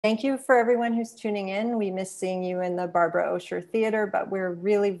Thank you for everyone who's tuning in. We miss seeing you in the Barbara Osher Theater, but we're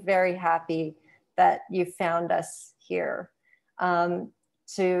really very happy that you found us here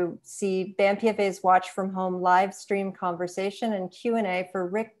to see BAMPFA's Watch from Home live stream conversation and Q&A for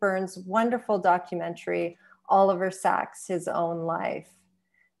Ric Burns' wonderful documentary, Oliver Sacks, His Own Life.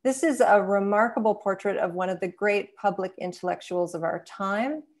 This is a remarkable portrait of one of the great public intellectuals of our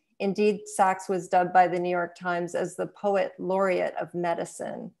time. Indeed, Sacks was dubbed by the New York Times as the poet laureate of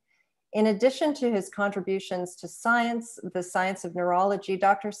medicine. In addition to his contributions to science, the science of neurology,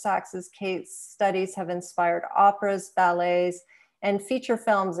 Dr. Sacks's case studies have inspired operas, ballets, and feature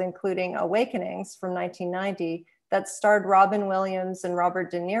films, including Awakenings from 1990, that starred Robin Williams and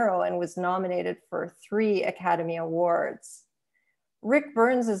Robert De Niro and was nominated for 3 Academy Awards. Ric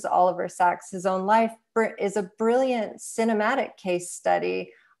Burns' Oliver Sacks, His Own Life, is a brilliant cinematic case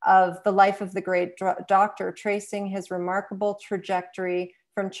study of the life of the great doctor, tracing his remarkable trajectory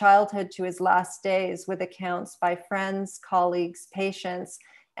from childhood to his last days with accounts by friends, colleagues, patients,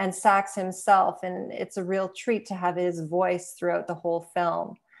 and Sacks himself. And it's a real treat to have his voice throughout the whole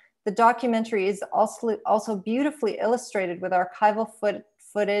film. The documentary is also beautifully illustrated with archival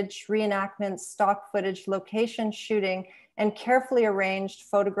footage, reenactments, stock footage, location shooting, and carefully arranged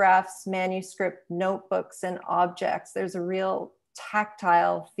photographs, manuscript, notebooks, and objects. There's a real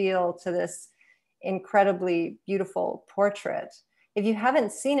tactile feel to this incredibly beautiful portrait. If you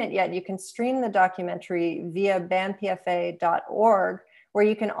haven't seen it yet, you can stream the documentary via BAMPFA.org, where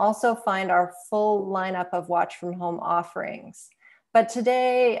you can also find our full lineup of Watch from Home offerings. But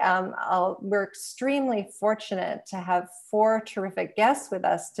today, we're extremely fortunate to have 4 terrific guests with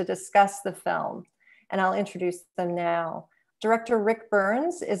us to discuss the film, and I'll introduce them now. Director Ric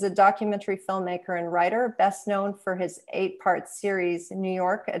Burns is a documentary filmmaker and writer, best known for his 8-part series, New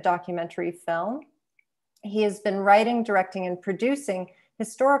York, a documentary film. He has been writing, directing, and producing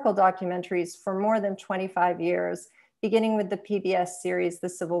historical documentaries for more than 25 years, beginning with the PBS series, The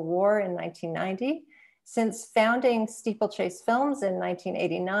Civil War in 1990. Since founding Steeplechase Films in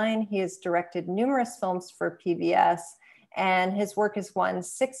 1989, he has directed numerous films for PBS, and his work has won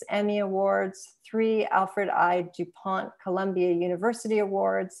 6 Emmy Awards, 3 Alfred I. DuPont Columbia University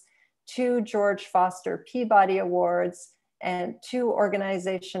Awards, 2 George Foster Peabody Awards, and 2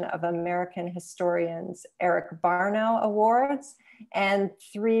 Organization of American Historians Eric Barnow Awards, and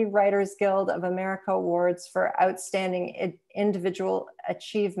 3 Writers Guild of America Awards for Outstanding Individual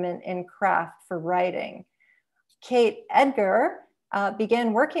Achievement in Craft for Writing. Kate Edgar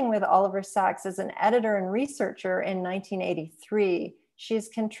began working with Oliver Sacks as an editor and researcher in 1983. She's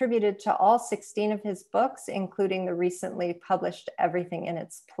contributed to all 16 of his books, including the recently published Everything in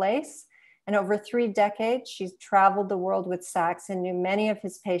Its Place. And over 3 decades, she's traveled the world with Sacks and knew many of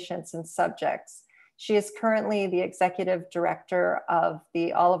his patients and subjects. She is currently the executive director of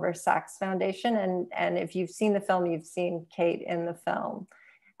the Oliver Sacks Foundation. And if you've seen the film, you've seen Kate in the film,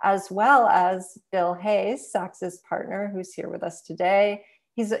 as well as Bill Hayes, Sacks's partner, who's here with us today.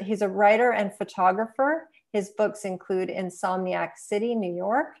 He's a writer and photographer. His books include Insomniac City, New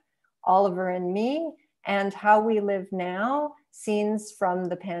York, Oliver and Me, and How We Live Now, Scenes from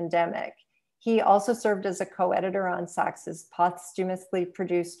the Pandemic. He also served as a co-editor on Sacks's posthumously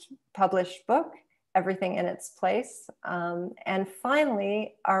published book, Everything in Its Place. And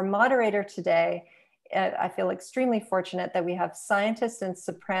finally, our moderator today, I feel extremely fortunate that we have scientist and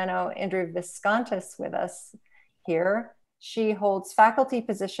soprano Indre Viskontas with us here. She holds faculty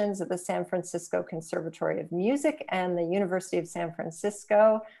positions at the San Francisco Conservatory of Music and the University of San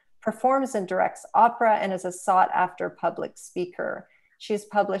Francisco, performs and directs opera, and is a sought-after public speaker. She's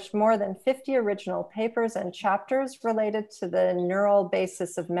published more than 50 original papers and chapters related to the neural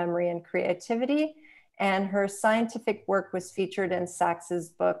basis of memory and creativity, and her scientific work was featured in Sacks's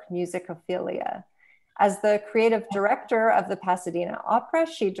book, MUSICOPHILIA. As the creative director of the Pasadena Opera,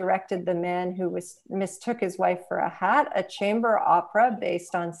 she directed The Man Who Mistook His Wife for a Hat, a chamber opera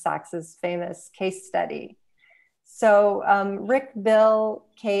based on Sacks's famous case study. So Ric, Bill,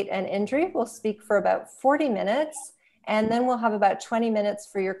 Kate, and Indre will speak for about 40 minutes, and then we'll have about 20 minutes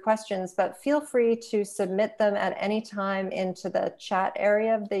for your questions, but feel free to submit them at any time into the chat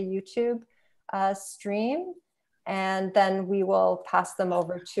area of the YouTube stream, and then we will pass them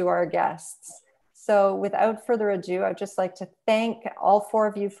over to our guests. So without further ado, I'd just like to thank all 4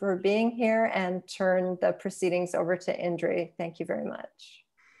 of you for being here and turn the proceedings over to Indre. Thank you very much.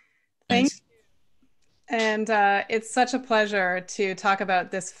 Thanks. And it's such a pleasure to talk about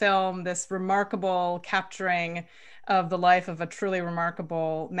this film, this remarkable capturing of the life of a truly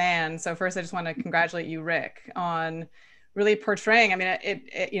remarkable man. So first, I just want to congratulate you, Ric, on really portraying. I mean,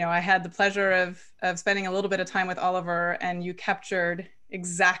 you know, I had the pleasure of spending a little bit of time with Oliver, and you captured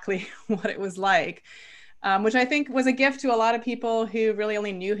exactly what it was like, which I think was a gift to a lot of people who really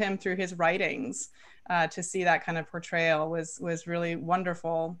only knew him through his writings. To see that kind of portrayal was really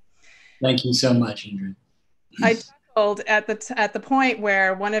wonderful. Thank you so much, Indre. I chuckled at the point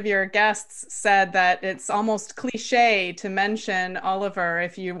where one of your guests said that it's almost cliche to mention Oliver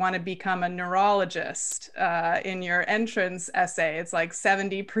if you want to become a neurologist in your entrance essay. It's like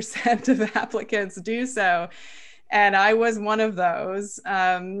 70% of applicants do so. And I was one of those.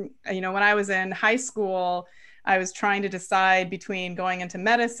 You know, when I was in high school, I was trying to decide between going into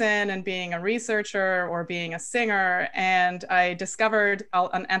medicine and being a researcher or being a singer. And I discovered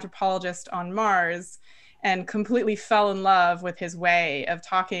an anthropologist on Mars and completely fell in love with his way of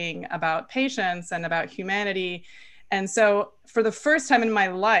talking about patients and about humanity. And so for the first time in my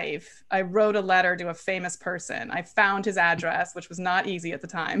life, I wrote a letter to a famous person. I found his address, which was not easy at the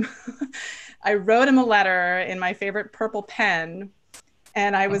time. I wrote him a letter in my favorite purple pen,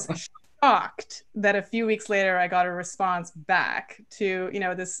 and I was shocked that a few weeks later I got a response back to, you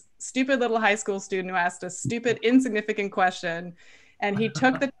know, this stupid little high school student who asked a stupid, insignificant question, and he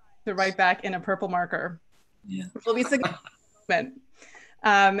took the time to write back in a purple marker. Yeah. Which will be significant.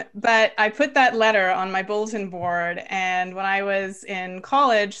 But I put that letter on my bulletin board, and when I was in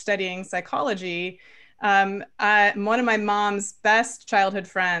college studying psychology, one of my mom's best childhood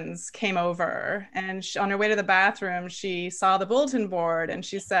friends came over, and on her way to the bathroom, she saw the bulletin board and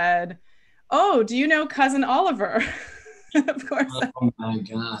she said, "Oh, do you know cousin Oliver?" Of course. Oh my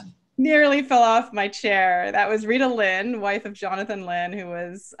God. Nearly fell off my chair. That was Rita Lynn, wife of Jonathan Lynn, who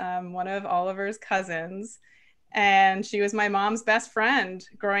was one of Oliver's cousins. And she was my mom's best friend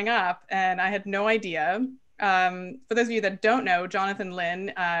growing up, and I had no idea. For those of you that don't know, Jonathan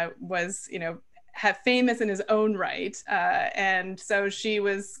Lynn was, you know, famous in his own right, and so she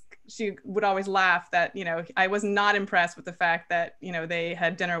would always laugh that, you know, I was not impressed with the fact that, you know, they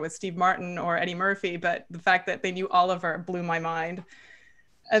had dinner with Steve Martin or Eddie Murphy, but the fact that they knew Oliver blew my mind.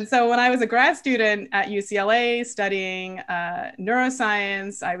 And so when I was a grad student at UCLA studying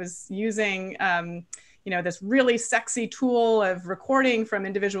neuroscience, I was using you know, this really sexy tool of recording from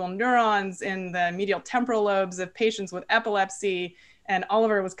individual neurons in the medial temporal lobes of patients with epilepsy. And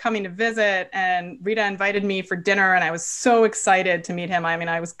Oliver was coming to visit, and Rita invited me for dinner, and I was so excited to meet him. I mean,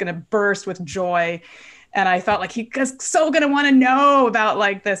 I was going to burst with joy. And I felt like he was so going to want to know about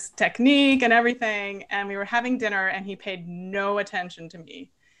like this technique and everything. And we were having dinner, and he paid no attention to me.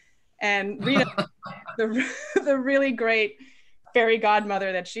 And Rita, the really great fairy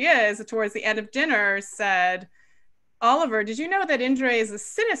godmother that she is, towards the end of dinner said, "Oliver, did you know that Indre is a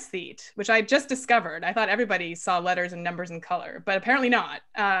synesthete?" Which I just discovered. I thought everybody saw letters and numbers and color, but apparently not.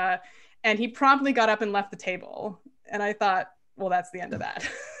 And he promptly got up and left the table. And I thought, well, that's the end of that.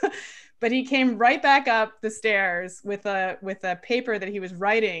 But he came right back up the stairs with a paper that he was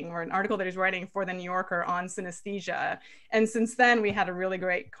writing, or an article that he was writing for the New Yorker on synesthesia. And since then, we had a really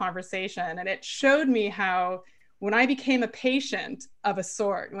great conversation. And it showed me how when I became a patient of a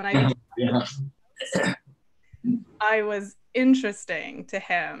sort, when I became I was interesting to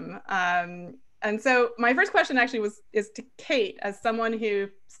him. And so my first question actually is to Kate, as someone who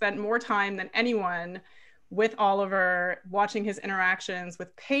spent more time than anyone with Oliver, watching his interactions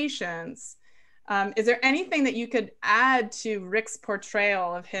with patients. Is there anything that you could add to Ric's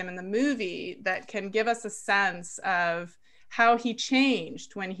portrayal of him in the movie that can give us a sense of how he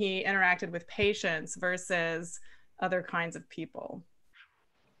changed when he interacted with patients versus other kinds of people?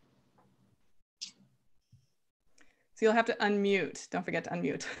 So you'll have to unmute. Don't forget to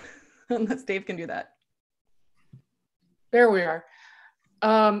unmute, unless Dave can do that. There we are.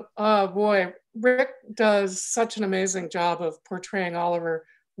 Oh boy, Ric does such an amazing job of portraying Oliver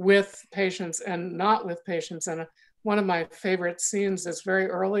with patients and not with patients. And one of my favorite scenes is very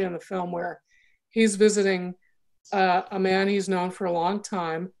early in the film where he's visiting a man he's known for a long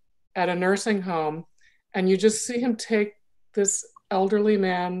time at a nursing home. And you just see him take this elderly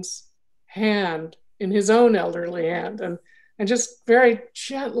man's hand in his own elderly hand and just very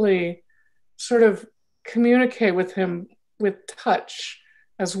gently sort of communicate with him with touch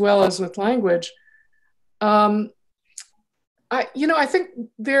as well as with language. I think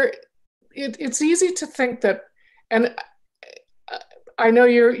it's easy to think that, and I know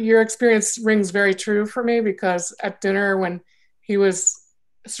your experience rings very true for me, because at dinner when he was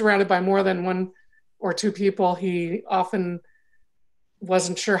surrounded by more than one or two people, he often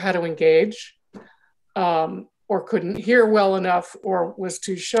wasn't sure how to engage, or couldn't hear well enough, or was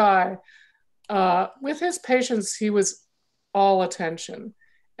too shy. With his patients, he was all attention.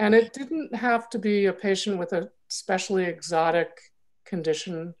 And it didn't have to be a patient with a especially exotic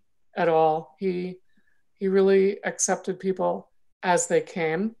condition at all. He really accepted people as they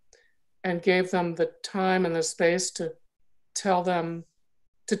came and gave them the time and the space to tell him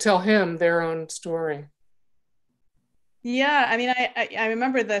their own story. Yeah, I mean, I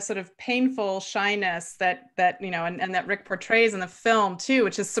remember the sort of painful shyness that you know, and that Ric portrays in the film too,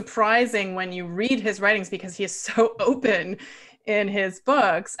 which is surprising when you read his writings because he is so open in his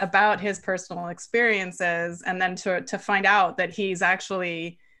books about his personal experiences, and then to find out that he's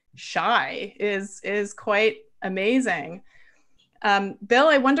actually shy is quite amazing. Bill,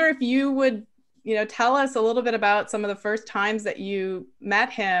 I wonder if you would, you know, tell us a little bit about some of the first times that you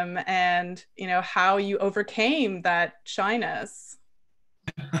met him and, you know, how you overcame that shyness.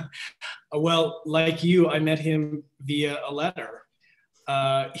 Well, like you, I met him via a letter.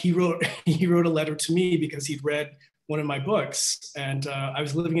 He wrote a letter to me because he'd read one of my books, and I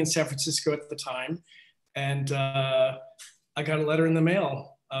was living in San Francisco at the time, and I got a letter in the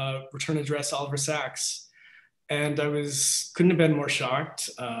mail, return address Oliver Sacks, and couldn't have been more shocked.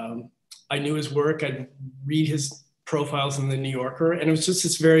 I knew his work. I'd read his profiles in the New Yorker, and it was just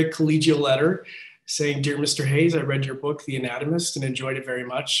this very collegial letter saying, "Dear Mr. Hayes, I read your book, The Anatomist, and enjoyed it very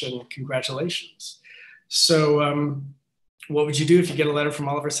much, and congratulations." So what would you do if you get a letter from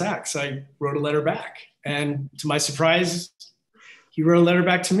Oliver Sacks? I wrote a letter back, and to my surprise, he wrote a letter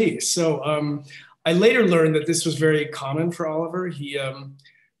back to me. So I later learned that this was very common for Oliver. He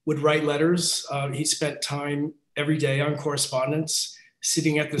would write letters. He spent time every day on correspondence,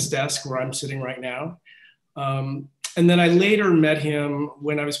 sitting at this desk where I'm sitting right now. And then I later met him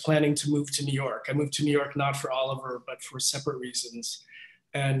when I was planning to move to New York. I moved to New York not for Oliver, but for separate reasons.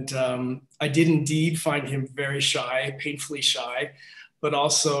 And I did indeed find him very shy, painfully shy, but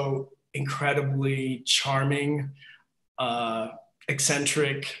also incredibly charming,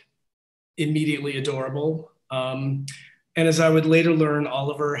 eccentric, immediately adorable. And as I would later learn,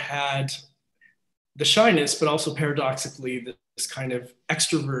 Oliver had the shyness, but also paradoxically, this kind of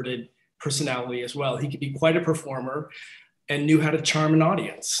extroverted personality as well. He could be quite a performer and knew how to charm an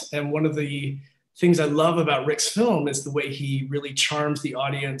audience. And one of the things I love about Ric's film is the way he really charms the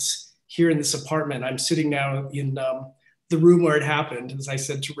audience here in this apartment. I'm sitting now in the room where it happened. As I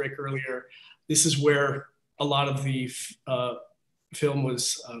said to Ric earlier, this is where a lot of the film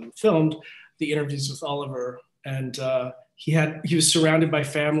was filmed, the interviews with Oliver. And he was surrounded by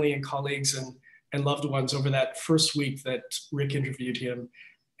family and colleagues and loved ones over that first week that Ric interviewed him,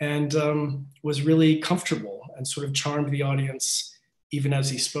 and was really comfortable and sort of charmed the audience even as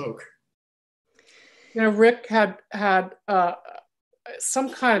he spoke. You know, Ric had some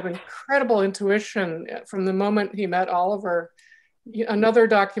kind of incredible intuition from the moment he met Oliver. Another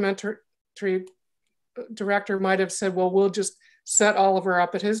documentary director might have said, well, we'll just set Oliver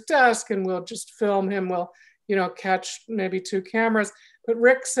up at his desk and we'll just film him. We'll, you know, catch maybe 2 cameras. But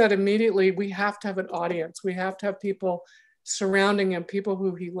Ric said immediately, we have to have an audience. We have to have people surrounding him, people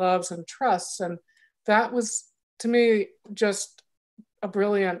who he loves and trusts. And that was, to me, just a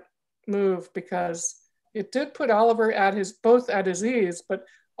brilliant move, because it did put Oliver both at his ease, but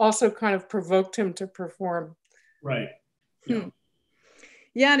also kind of provoked him to perform. Right. Yeah.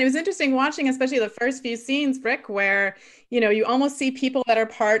 Yeah, and it was interesting watching, especially the first few scenes, Ric, where, you know, you almost see people that are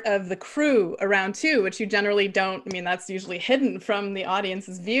part of the crew around too, which you generally don't. I mean, that's usually hidden from the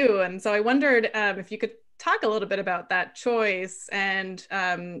audience's view. And so I wondered if you could talk a little bit about that choice and,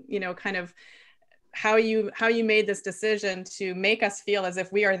 you know, kind of how you made this decision to make us feel as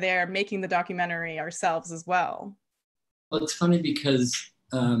if we are there making the documentary ourselves as well. Well, it's funny because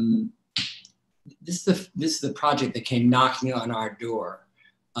this is the project that came knocking on our door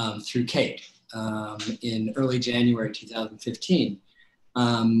through Kate in early January 2015.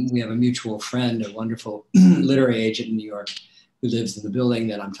 We have a mutual friend, a wonderful literary agent in New York who lives in the building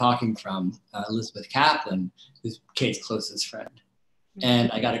that I'm talking from, Elizabeth Kaplan, who's Kate's closest friend.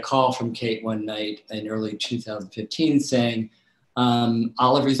 And I got a call from Kate one night in early 2015 saying,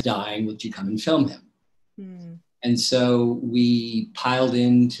 Oliver's dying, would you come and film him? Mm. And so we piled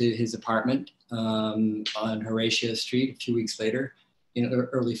into his apartment on Horatio Street a few weeks later, in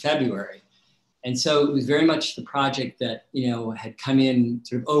early February. And so it was very much the project that, you know, had come in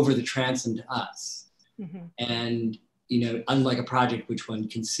sort of over the transom to us. Mm-hmm. And, you know, unlike a project which one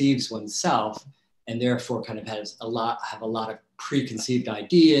conceives oneself and therefore kind of have a lot of preconceived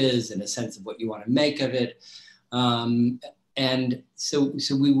ideas and a sense of what you want to make of it. And so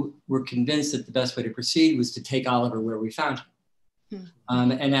we were convinced that the best way to proceed was to take Oliver where we found him.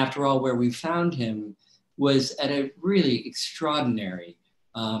 Mm-hmm. And after all, where we found him was at a really extraordinary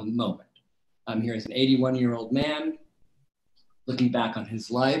moment. Here is an 81-year-old man looking back on his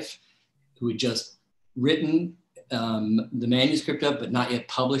life, who had just written the manuscript of, but not yet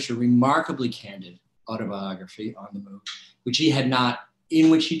published, a remarkably candid autobiography, On the Move, which he had not, in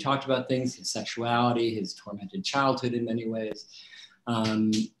which he talked about things, his sexuality, his tormented childhood in many ways,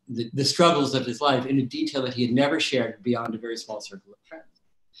 the struggles of his life in a detail that he had never shared beyond a very small circle of friends.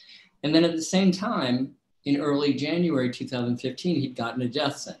 And then at the same time, in early January 2015, he'd gotten a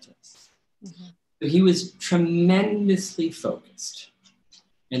death sentence. Mm-hmm. So he was tremendously focused.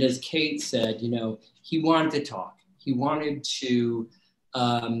 And as Kate said, you know, he wanted to talk. He wanted to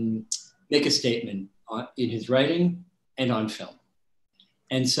make a statement in his writing and on film.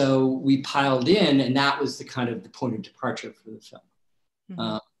 And so we piled in, and that was the kind of the point of departure for the film.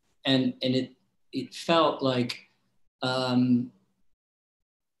 Mm-hmm. And it felt like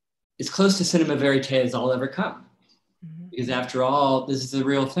as close to cinema verite as I'll ever come. Mm-hmm. Because after all, this is the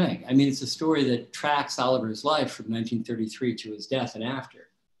real thing. I mean, it's a story that tracks Oliver's life from 1933 to his death and after.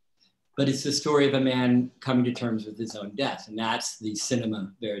 But it's the story of a man coming to terms with his own death. And that's the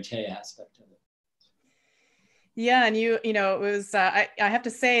cinema verite aspect of it. Yeah, and you know, it was, I have to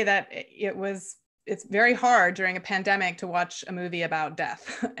say that it's very hard during a pandemic to watch a movie about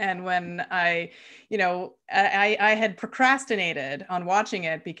death. And when I had procrastinated on watching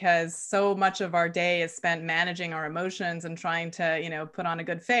it because so much of our day is spent managing our emotions and trying to, you know, put on a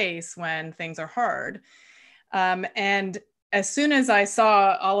good face when things are hard. And as soon as I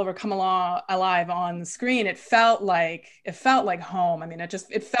saw Oliver come alive on the screen, it felt like home. I mean,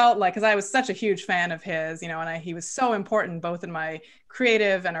 it felt like, because I was such a huge fan of his, you know, and he was so important both in my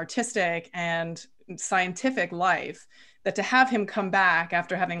creative and artistic and scientific life, that to have him come back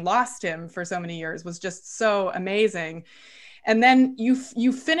after having lost him for so many years was just so amazing. And then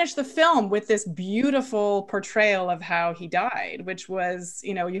you finish the film with this beautiful portrayal of how he died, which was,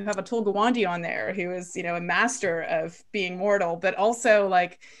 you know, you have Atul Gawande on there, who is, you know, a master of being mortal, but also,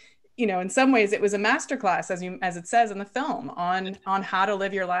 like, you know, in some ways it was a masterclass, as it says in the film, on how to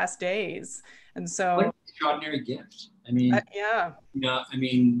live your last days. And so, what an extraordinary gift. I mean, yeah. You know, I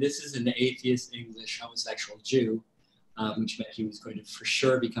mean, this is an atheist English homosexual Jew, which meant he was going to for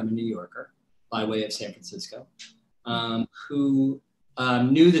sure become a New Yorker by way of San Francisco. Who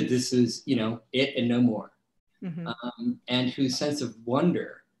knew that this was, you know, it and no more, mm-hmm. And whose sense of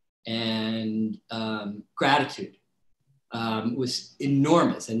wonder and gratitude was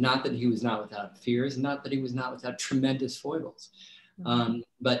enormous. And not that he was not without fears, not that he was not without tremendous foibles, mm-hmm.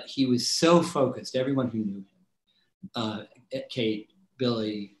 But he was so focused, everyone who knew him, Kate,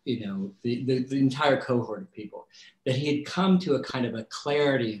 Billy, you know, the entire cohort of people, that he had come to a kind of a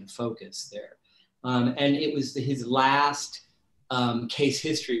clarity and focus there. And it was his last case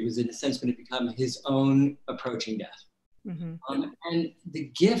history was, in a sense, going to become his own approaching death. Mm-hmm. And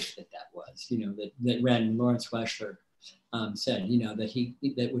the gift that was, you know, that Ren, Lawrence Weschler said, you know, that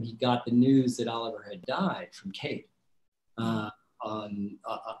when he got the news that Oliver had died from Kate on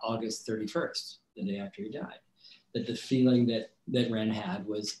August 31st, the day after he died, that the feeling that Ren had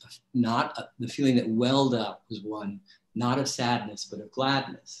was the feeling that welled up was one, not of sadness, but of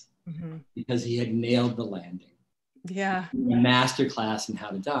gladness. Mm-hmm. Because he had nailed the landing. Yeah. A master class in how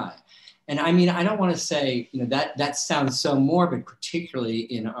to die. And I mean, I don't want to say, you know, that sounds so morbid, particularly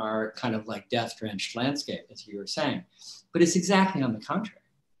in our kind of like death-drenched landscape, as you were saying. But it's exactly on the contrary.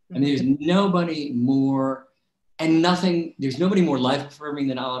 Mm-hmm. I mean, there's nobody more life-affirming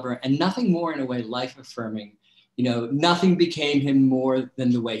than Oliver, and nothing more, in a way, life-affirming. You know, nothing became him more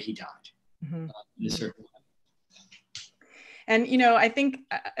than the way he died, mm-hmm. In a certain way. And, you know, I think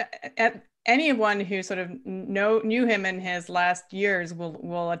anyone who sort of knew him in his last years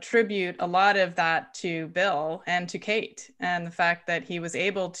will attribute a lot of that to Bill and to Kate, and the fact that he was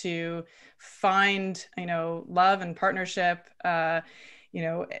able to find, you know, love and partnership, you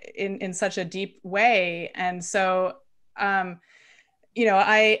know, in such a deep way. And so, you know,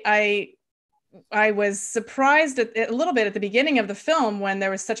 I was surprised a little bit at the beginning of the film when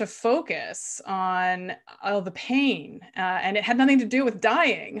there was such a focus on the pain, and it had nothing to do with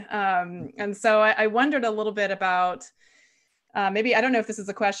dying. And so I wondered a little bit about, maybe, I don't know if this is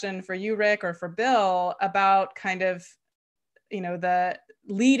a question for you, Rick, or for Bill, about kind of, you know, the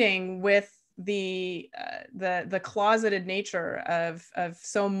leading with the closeted nature of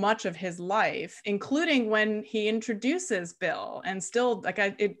so much of his life, including when he introduces Bill, and still, like,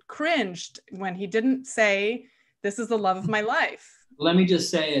 it cringed when he didn't say, "This is the love of my life." Let me just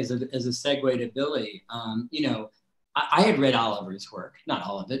say, as a segue to Billy, you know, I had read Oliver's work, not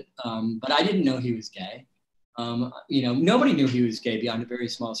all of it, but I didn't know he was gay. You know, nobody knew he was gay beyond a very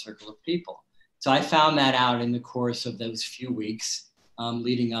small circle of people. So I found that out in the course of those few weeks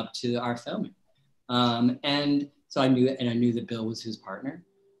leading up to our filming. And so I knew that Bill was his partner.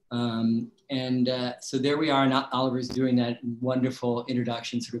 So there we are, and Oliver's doing that wonderful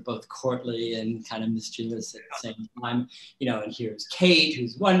introduction, sort of both courtly and kind of mischievous at the same time, you know, and here's Kate,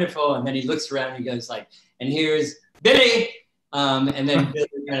 who's wonderful, and then he looks around and he goes like, and here's Billy, and then Billy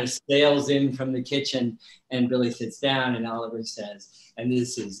kind of sails in from the kitchen, and Billy sits down, and Oliver says, and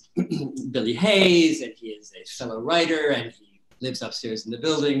this is Billy Hayes, and he is a fellow writer, and he lives upstairs in the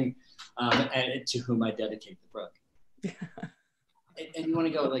building, and to whom I dedicate the book. And you want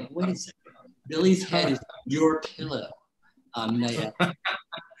to go like, wait a second, Billy's head is your pillow. That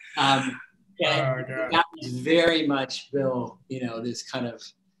was very much Bill, you know, this kind of,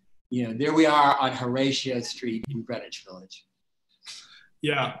 you know, there we are on Horatio Street in Greenwich Village.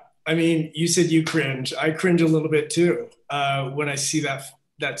 Yeah, I mean, you said you cringe. I cringe a little bit too when I see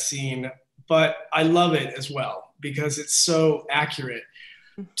that scene, but I love it as well because it's so accurate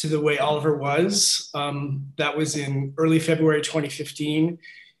to the way Oliver was. That was in early February 2015.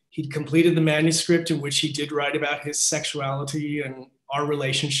 He'd completed the manuscript in which he did write about his sexuality and our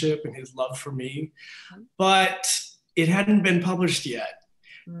relationship and his love for me, but it hadn't been published yet.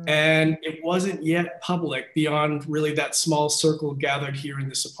 And it wasn't yet public beyond really that small circle gathered here in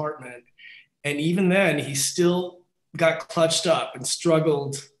this apartment. And even then, he still got clutched up and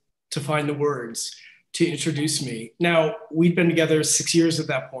struggled to find the words to introduce me. Now, we'd been together 6 years at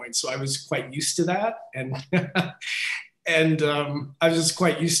that point, so I was quite used to that. And, I was just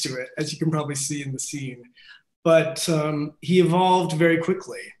quite used to it, as you can probably see in the scene. But he evolved very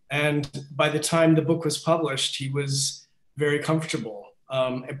quickly. And by the time the book was published, he was very comfortable.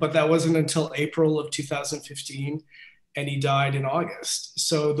 But that wasn't until April of 2015, and he died in August.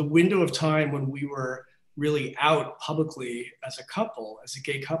 So the window of time when we were really out publicly as a couple, as a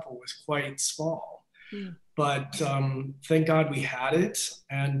gay couple, was quite small. But thank God we had it.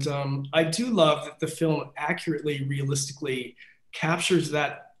 And I do love that the film accurately, realistically captures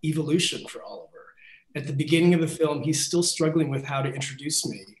that evolution for Oliver. At the beginning of the film, he's still struggling with how to introduce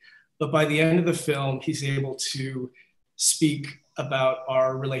me. But by the end of the film, he's able to speak about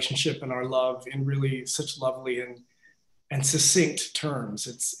our relationship and our love in really such lovely and succinct terms.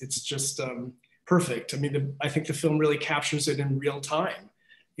 It's just perfect. I mean, I think the film really captures it in real time.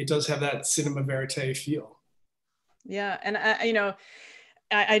 It does have that cinema verite feel. Yeah, and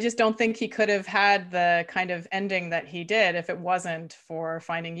I just don't think he could have had the kind of ending that he did if it wasn't for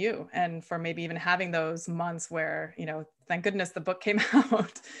finding you and for maybe even having those months where, you know, thank goodness the book came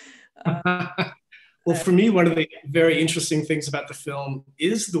out. Well, for me, one of the very interesting things about the film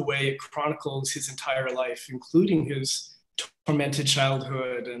is the way it chronicles his entire life, including his tormented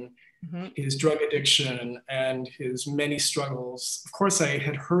childhood and his drug addiction and his many struggles. Of course, I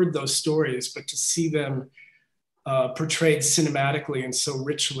had heard those stories, but to see them portrayed cinematically and so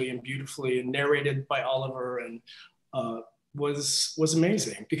richly and beautifully and narrated by Oliver and was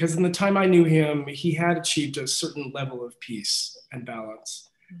amazing. Because in the time I knew him, he had achieved a certain level of peace and balance.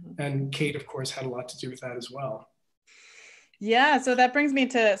 And Kate, of course, had a lot to do with that as well. Yeah, so that brings me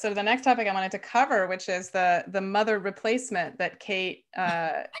to sort of the next topic I wanted to cover, which is the mother replacement that Kate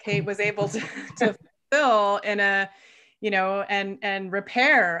was able to fill in a, you know, and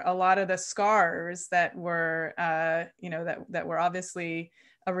repair a lot of the scars that were, you know, that were obviously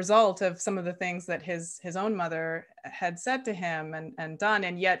a result of some of the things that his own mother had said to him and done.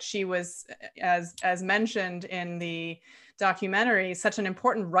 And yet she was, as mentioned in the documentary, such an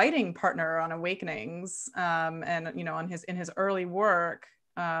important writing partner on Awakenings, and, you know, in his early work.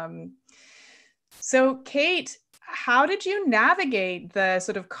 So Kate, how did you navigate the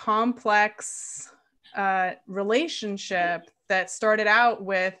sort of complex relationship that started out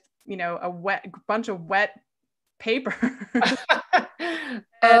with, you know, a bunch of wet paper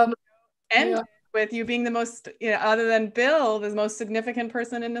and ended with you being the most, you know, other than Bill, the most significant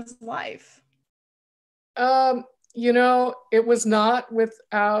person in his life? You know, it was not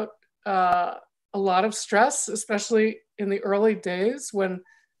without a lot of stress, especially in the early days when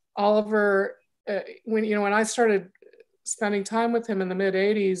Oliver, when I started spending time with him in the mid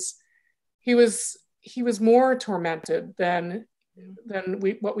 80s, he was more tormented than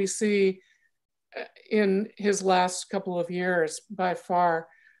what we see in his last couple of years by far.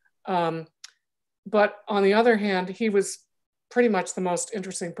 But on the other hand, he was pretty much the most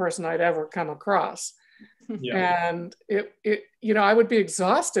interesting person I'd ever come across. Yeah. And it, you know, I would be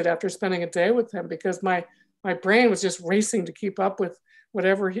exhausted after spending a day with him because my brain was just racing to keep up with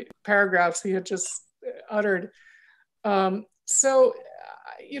whatever paragraphs he had just uttered. So,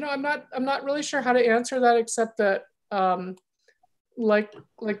 you know, I'm not really sure how to answer that, except that,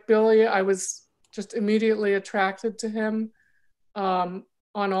 like Billy, I was just immediately attracted to him on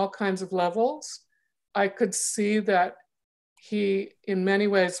all kinds of levels. I could see that he, in many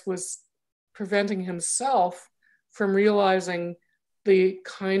ways, was preventing himself from realizing the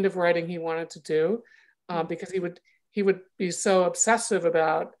kind of writing he wanted to do, because he would be so obsessive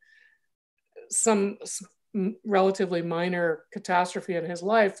about some relatively minor catastrophe in his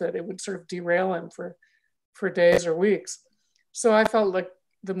life that it would sort of derail him for days or weeks. So I felt like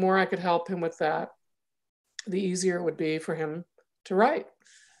the more I could help him with that, the easier it would be for him to write.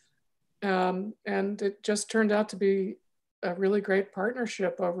 And it just turned out to be a really great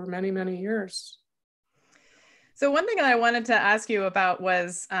partnership over many, many years. So one thing that I wanted to ask you about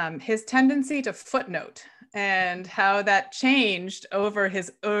was his tendency to footnote and how that changed over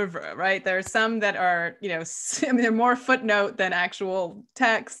his oeuvre, right? There are some that are, you know, they're more footnote than actual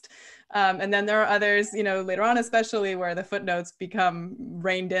text. And then there are others, you know, later on, especially where the footnotes become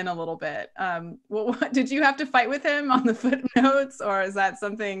reined in a little bit. Did you have to fight with him on the footnotes, or is that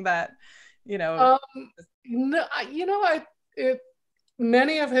something that, you know? No, you know,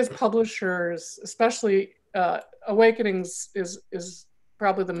 many of his publishers, especially Awakenings is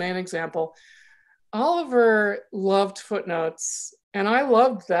probably the main example. Oliver loved footnotes, and I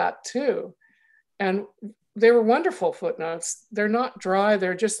loved that too. And they were wonderful footnotes. They're not dry,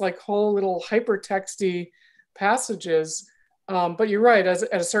 they're just like whole little hypertexty passages. But you're right, at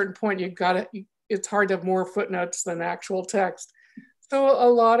a certain point, it's hard to have more footnotes than actual text. So a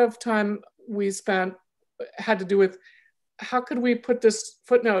lot of time we had to do with, how could we put this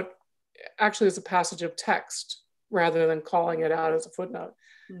footnote actually as a passage of text rather than calling it out as a footnote,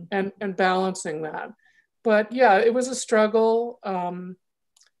 and balancing that. But yeah, it was a struggle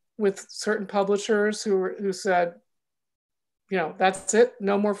with certain publishers who said, you know, that's it,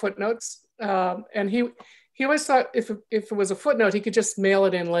 no more footnotes. And he always thought if it was a footnote, he could just mail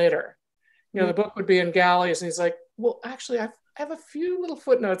it in later. You know, the book would be in galleys, and he's like, well, actually, I have a few little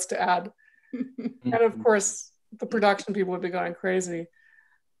footnotes to add. And of course, the production people would be going crazy.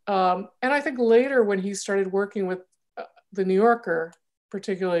 And I think later, when he started working with the New Yorker,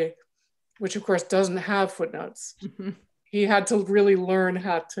 particularly, which of course doesn't have footnotes, he had to really learn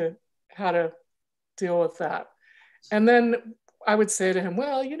how to deal with that. And then I would say to him,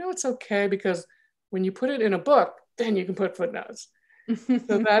 well, you know, it's okay, because when you put it in a book, then you can put footnotes.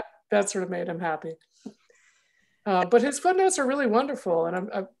 So that sort of made him happy. But his footnotes are really wonderful, and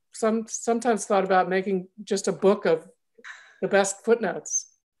I've sometimes thought about making just a book of the best footnotes.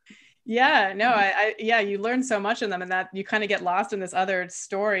 Yeah, no, yeah, you learn so much in them, and that you kind of get lost in this other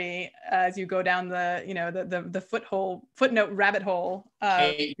story as you go down the, you know, the footnote rabbit hole.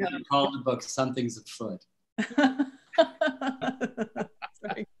 Kate, you call the book Something's Afoot.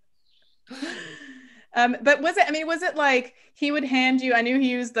 But was it like he would hand you, I knew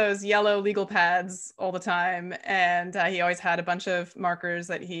he used those yellow legal pads all the time, and he always had a bunch of markers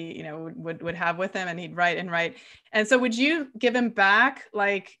that he, you know, would have with him, and he'd write and write. And so would you give him back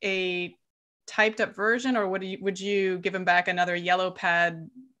like a typed up version, or would you give him back another yellow pad,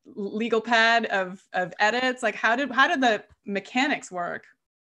 legal pad of edits? Like how did the mechanics work?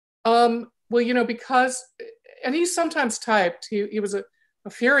 Well, you know, and he sometimes typed, he was a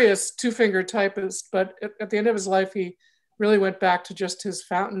furious two-finger typist, but at the end of his life, he really went back to just his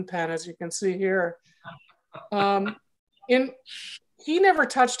fountain pen, as you can see here. He never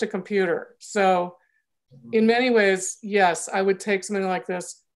touched a computer. So in many ways, yes, I would take something like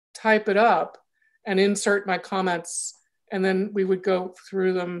this, type it up, and insert my comments, and then we would go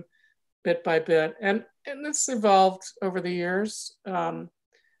through them bit by bit. And this evolved over the years,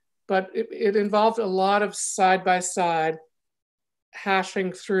 but it involved a lot of side-by-side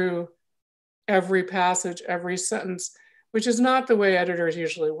hashing through every passage, every sentence, which is not the way editors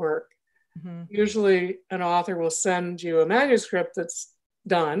usually work. Usually an author will send you a manuscript that's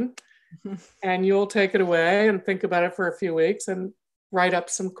done, and you'll take it away and think about it for a few weeks and write up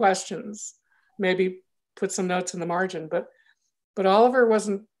some questions, maybe put some notes in the margin. But Oliver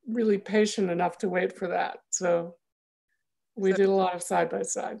wasn't really patient enough to wait for that. So we did a lot of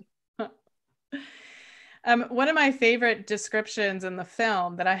side-by-side. One of my favorite descriptions in the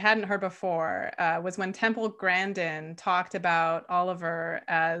film that I hadn't heard before was when Temple Grandin talked about Oliver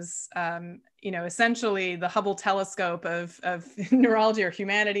as, you know, essentially the Hubble telescope of neurology or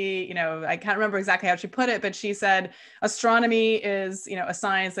humanity. You know, I can't remember exactly how she put it, but she said astronomy is, you know, a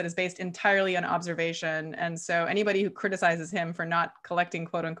science that is based entirely on observation. And so anybody who criticizes him for not collecting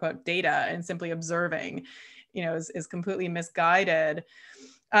quote unquote data and simply observing, you know, is completely misguided.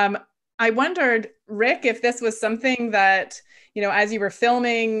 I wondered, Ric, if this was something that, you know, as you were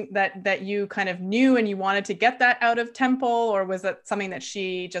filming that you kind of knew and you wanted to get that out of Temple, or was that something that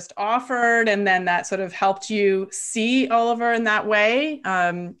she just offered and then that sort of helped you see Oliver in that way?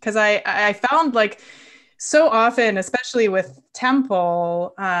 Because I found like so often, especially with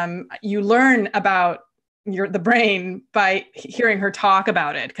Temple, you learn about the brain by hearing her talk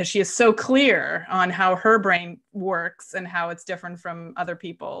about it, because she is so clear on how her brain works and how it's different from other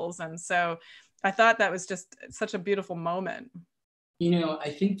people's. And so I thought that was just such a beautiful moment. You know, I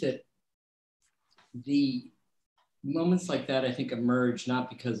think that the moments like that, I think, emerge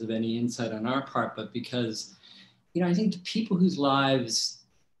not because of any insight on our part, but because, you know, I think the people whose lives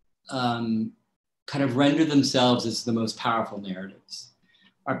kind of render themselves as the most powerful narratives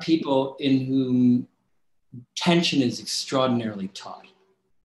are people in whom tension is extraordinarily taut.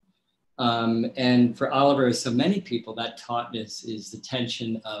 And for Oliver, as so many people, that tautness is the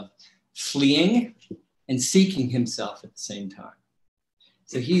tension of fleeing and seeking himself at the same time.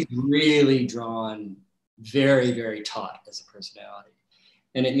 So he's really drawn very, very taut as a personality.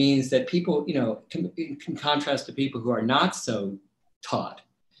 And it means that people, you know, can contrast to people who are not so taut.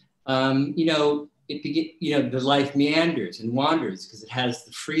 You know, the life meanders and wanders because it has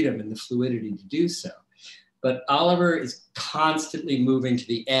the freedom and the fluidity to do so. But Oliver is constantly moving to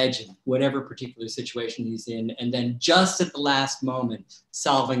the edge of whatever particular situation he's in, and then just at the last moment,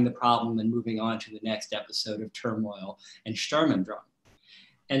 solving the problem and moving on to the next episode of turmoil and Sturmendrang.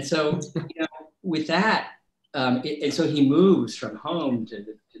 And so, you know, with that, and so he moves from home to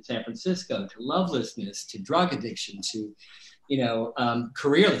San Francisco, to lovelessness, to drug addiction, to, you know,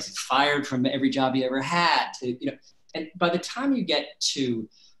 careerless. He's fired from every job he ever had. To, you know, and by the time you get to, you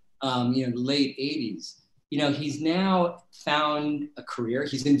know, the late 80s, you know, he's now found a career.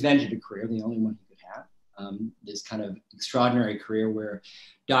 He's invented a career, the only one he could have. This kind of extraordinary career where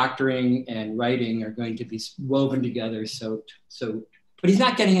doctoring and writing are going to be woven together. So, but he's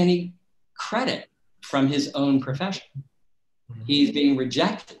not getting any credit from his own profession. He's being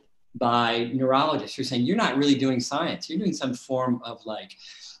rejected by neurologists who are saying, you're not really doing science. You're doing some form of like,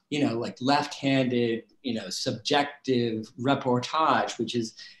 you know, like left-handed, you know, subjective reportage, which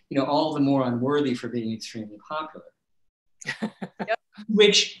is, you know, all the more unworthy for being extremely popular. Yep.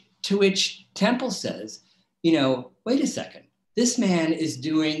 To which Temple says, you know, wait a second, this man is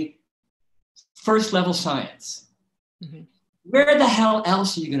doing first level science. Mm-hmm. Where the hell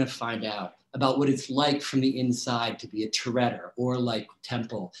else are you going to find out about what it's like from the inside to be a Touretteer, or like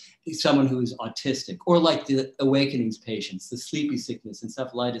Temple, someone who is autistic, or like the awakenings patients, the sleepy sickness,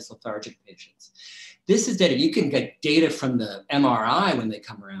 encephalitis, lethargic patients. This is data. You can get data from the MRI when they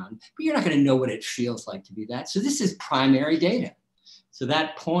come around, but you're not going to know what it feels like to be that. So this is primary data. So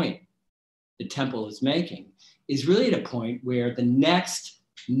that point that Temple is making is really at a point where the next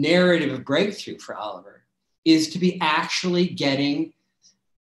narrative of breakthrough for Oliver is to be actually getting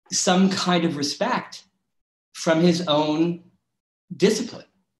some kind of respect from his own discipline,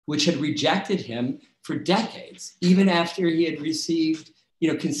 which had rejected him for decades, even after he had received,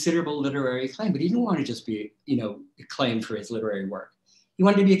 you know, considerable literary acclaim. But he didn't want to just be, you know, acclaimed for his literary work. He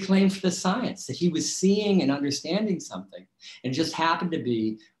wanted to be acclaimed for the science, that he was seeing and understanding something. And it just happened to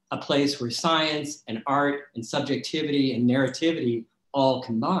be a place where science and art and subjectivity and narrativity all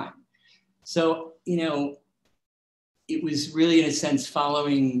combine. So, you know, it was really, in a sense,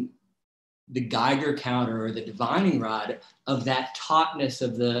 following the Geiger counter or the divining rod of that tautness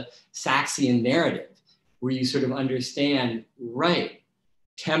of the Saxion narrative, where you sort of understand, right,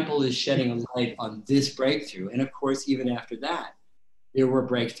 Temple is shedding a light on this breakthrough. And of course, even after that, there were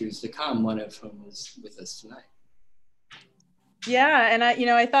breakthroughs to come, one of whom is with us tonight. Yeah, and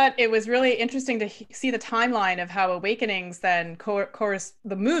I thought it was really interesting to see the timeline of how Awakenings then, course,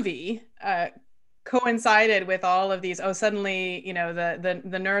 the movie, coincided with all of these. Suddenly, you know, the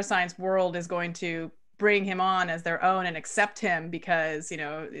neuroscience world is going to bring him on as their own and accept him because, you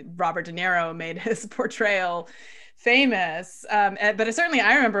know, Robert De Niro made his portrayal famous. But certainly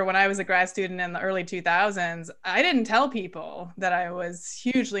I remember when I was a grad student in the early 2000s, I didn't tell people that I was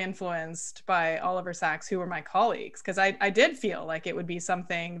hugely influenced by Oliver Sacks, who were my colleagues, because I did feel like it would be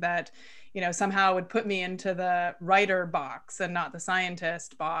something that, you know, somehow would put me into the writer box and not the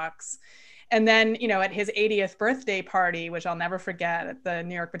scientist box. And then, you know, at his 80th birthday party, which I'll never forget, at the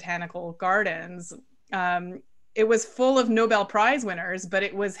New York Botanical Gardens, it was full of Nobel Prize winners, but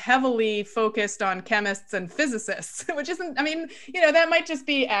it was heavily focused on chemists and physicists, which isn't, I mean, you know, that might just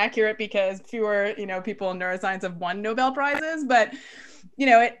be accurate because fewer, you know, people in neuroscience have won Nobel Prizes, but, you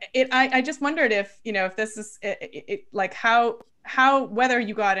know, I just wondered if, you know, if this is like how, whether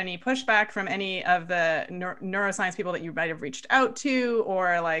you got any pushback from any of the neuroscience people that you might have reached out to,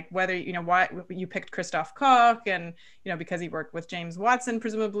 or like whether, you know, why you picked Christoph Koch and, you know, because he worked with James Watson,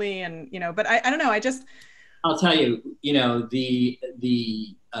 presumably. And, you know, but I don't know, I'll tell you, you know, the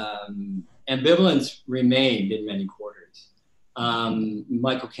ambivalence remained in many quarters.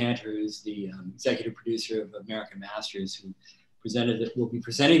 Michael Cantor, who's the executive producer of American Masters, who will be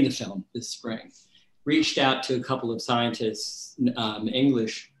presenting the film this spring, reached out to a couple of scientists,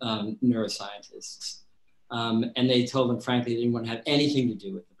 English neuroscientists, and they told them, frankly, they didn't want to have anything to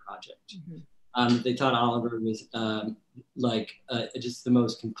do with the project. They thought Oliver was just the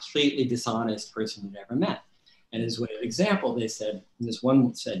most completely dishonest person they'd ever met. And as a way of example, they said, this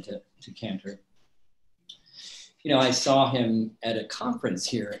one said to Cantor, you know, I saw him at a conference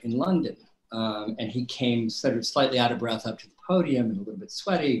here in London, and he came sort of slightly out of breath up to the podium and a little bit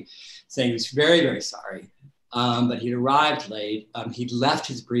sweaty, saying he was very, very sorry, but he'd arrived late. He'd left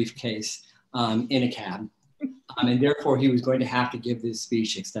his briefcase in a cab, and therefore he was going to have to give this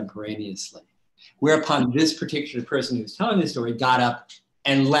speech extemporaneously. Whereupon this particular person who was telling the story got up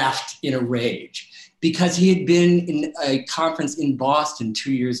and left in a rage, because he had been in a conference in Boston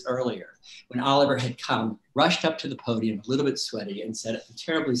 2 years earlier when Oliver had come, rushed up to the podium, a little bit sweaty, and said, I'm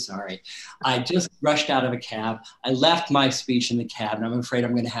terribly sorry. I just rushed out of a cab. I left my speech in the cab, and I'm afraid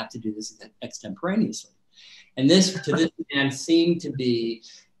I'm going to have to do this extemporaneously. And this, to this man, seemed to be,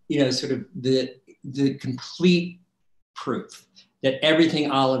 you know, sort of the complete proof that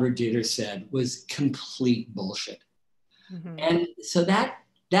everything Oliver did or said was complete bullshit. And so that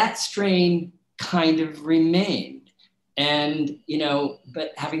strain kind of remained. And, you know,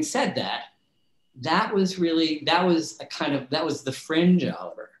 but having said that, that was the fringe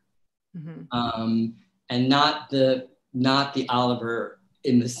Oliver, and not the Oliver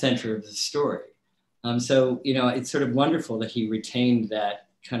in the center of the story. So, you know, it's sort of wonderful that he retained that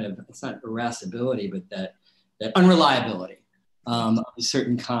kind of, it's not irascibility, but that unreliability of a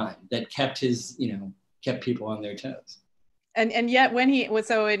certain kind that kept kept people on their toes. And yet when he was,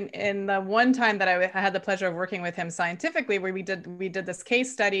 so in the one time that I had the pleasure of working with him scientifically, where we did this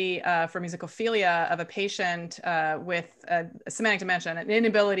case study for MUSICOPHILIA of a patient with a semantic dementia, an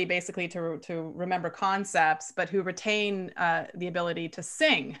inability basically to remember concepts, but who retain the ability to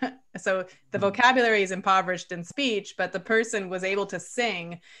sing. So the vocabulary is impoverished in speech, but the person was able to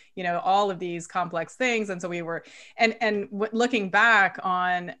sing, you know, all of these complex things. And so we were, looking back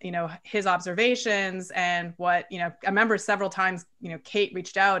on, you know, his observations and what, you know, I remember several times, you know, Kate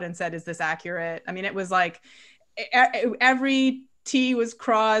reached out and said, is this accurate? I mean, it was like every T was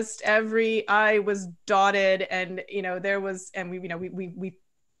crossed, every I was dotted, and, you know, there was, and we, you know, we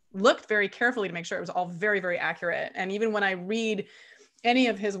looked very carefully to make sure it was all very, very accurate. And even when I read any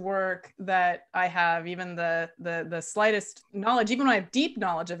of his work that I have, even the slightest knowledge, even when I have deep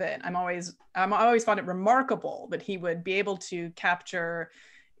knowledge of it, I'm always found it remarkable that he would be able to capture,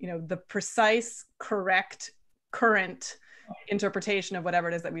 you know, the precise, correct, current interpretation of whatever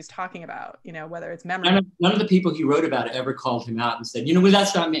it is that he's talking about, you know, whether it's memory. None of the people he wrote about ever called him out and said, you know, well,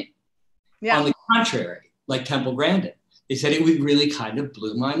 that's not me. Yeah. On the contrary, like Temple Grandin, they said it really kind of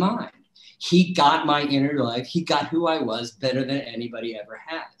blew my mind. He got my inner life. He got who I was better than anybody ever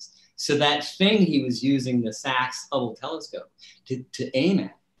has. So that thing he was using the Sachs Hubble telescope to aim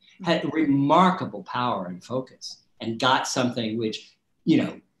at had remarkable power and focus, and got something which, you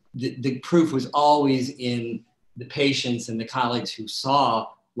know, the proof was always in the patients and the colleagues who saw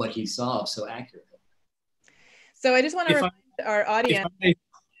what he saw so accurately. So I just want to remind our audience.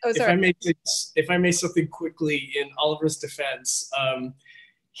 If I may something quickly in Oliver's defense,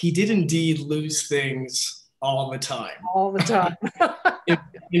 he did indeed lose things all the time. All the time.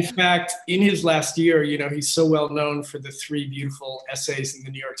 in fact, in his last year, you know, he's so well known for the 3 beautiful essays in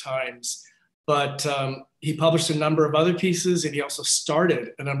the New York Times, but he published a number of other pieces, and he also started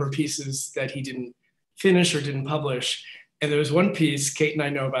a number of pieces that he didn't finish or didn't publish. And there was one piece, Kate and I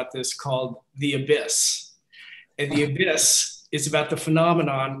know about this, called The Abyss. And The Abyss is about the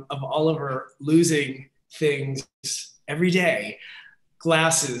phenomenon of Oliver losing things every day.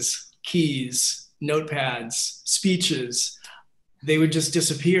 Glasses, keys, notepads, speeches, they would just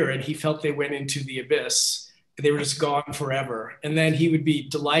disappear, and he felt they went into the abyss. They were just gone forever. And then he would be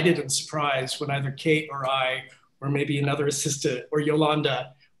delighted and surprised when either Kate or I, or maybe another assistant, or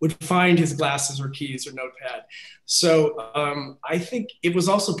Yolanda would find his glasses or keys or notepad. So I think it was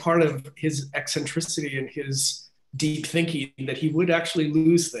also part of his eccentricity and his deep thinking that he would actually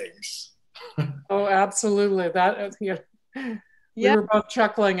lose things. Oh, absolutely. That, yeah. We were both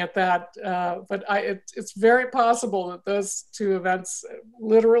chuckling at that, but it's very possible that those 2 events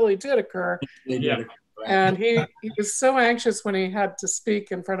literally did occur. Yeah. And he was so anxious when he had to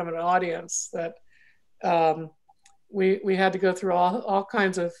speak in front of an audience that we had to go through all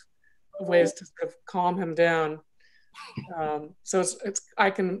kinds of ways to sort of calm him down. So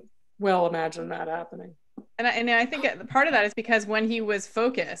I can well imagine that happening. And I think part of that is because when he was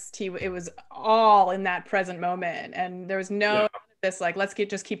focused, it was all in that present moment, and there was no this like let's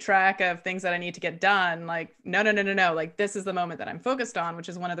just keep track of things that I need to get done. Like no, like this is the moment that I'm focused on, which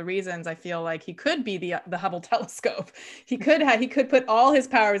is one of the reasons I feel like he could be the Hubble telescope. He could put all his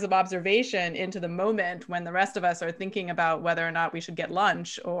powers of observation into the moment when the rest of us are thinking about whether or not we should get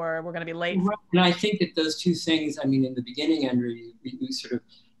lunch or we're going to be late. And I think that those two things, I mean, in the beginning, Indre, you sort of,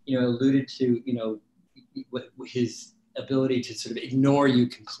 alluded to, his ability to sort of ignore you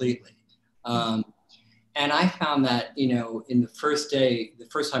completely. And I found that, in the first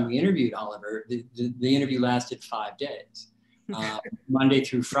time we interviewed Oliver, the interview lasted 5 days, Monday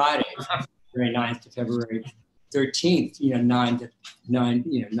through Friday, February 9th to February 13th, 9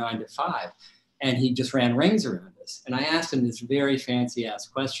 to 5. And he just ran rings around us. And I asked him this very fancy ass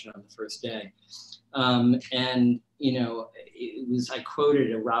question on the first day. I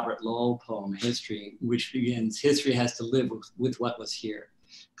quoted a Robert Lowell poem, History, which begins, history has to live with what was here,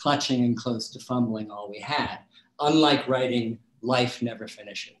 clutching and close to fumbling all we had. Unlike writing, life never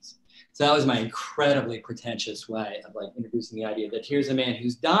finishes. So that was my incredibly pretentious way of like introducing the idea that here's a man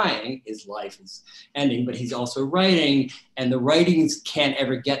who's dying, his life is ending, but he's also writing, and the writings can't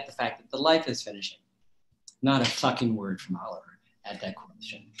ever get the fact that the life is finishing. Not a fucking word from Oliver at that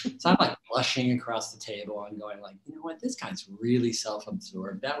question. So I'm like blushing across the table and going like, you know what, this guy's really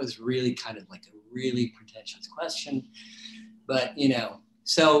self-absorbed. That was really kind of like a really pretentious question. But,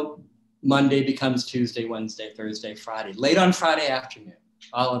 so Monday becomes Tuesday, Wednesday, Thursday, Friday. Late on Friday afternoon,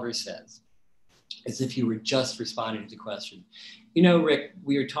 Oliver says, as if he were just responding to the question, Rick,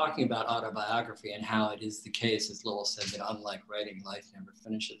 we were talking about autobiography and how it is the case, as Lowell said, that unlike writing, life never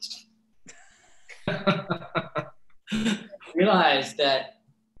finishes. Realized that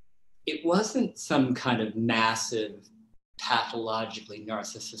it wasn't some kind of massive, pathologically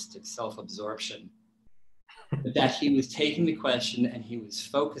narcissistic self-absorption, but that he was taking the question and he was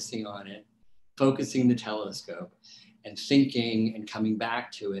focusing on it, focusing the telescope and thinking and coming back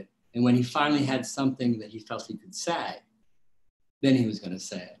to it. And when he finally had something that he felt he could say, then he was going to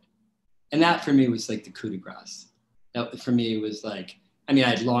say it. And that for me was like the coup de grace. That for me was like, I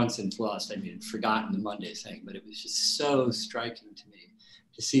had long since lost, forgotten the Monday thing, but it was just so striking to me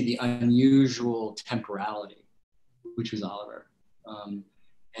to see the unusual temporality, which was Oliver.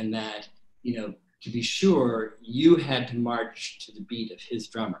 And that, to be sure, you had to march to the beat of his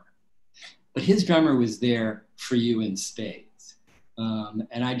drummer, but his drummer was there for you in spades.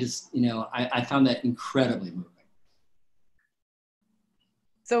 And I just, I found that incredibly moving.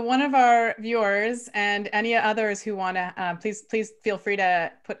 So one of our viewers and any others who want to, please feel free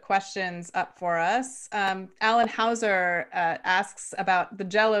to put questions up for us. Alan Hauser asks about the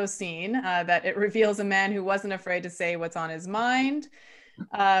Jello scene, that it reveals a man who wasn't afraid to say what's on his mind.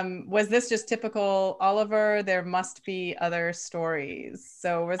 Was this just typical Oliver? There must be other stories.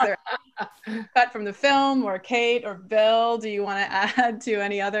 So was there a cut from the film, or Kate or Bill? Do you want to add to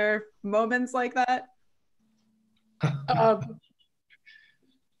any other moments like that?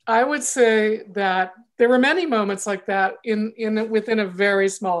 I would say that there were many moments like that within a very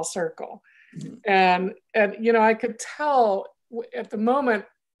small circle. And I could tell at the moment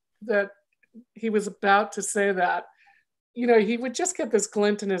that he was about to say that, he would just get this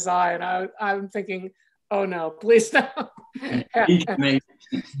glint in his eye, and I'm thinking, oh no, please no.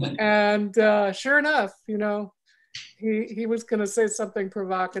 And sure enough, he was going to say something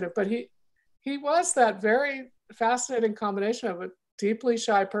provocative, but he was that very fascinating combination of a deeply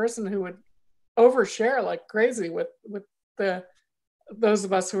shy person who would overshare like crazy with those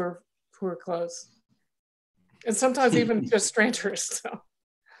of us who are close, and sometimes even just strangers. So.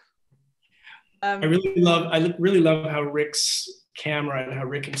 I really love how Ric's camera and how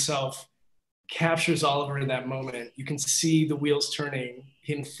Ric himself captures Oliver in that moment. You can see the wheels turning,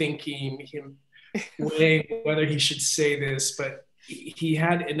 him thinking, him weighing whether he should say this, but he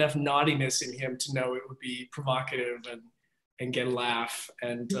had enough naughtiness in him to know it would be provocative and get a laugh.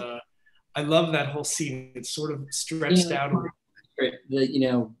 And I love that whole scene. It's sort of stretched out.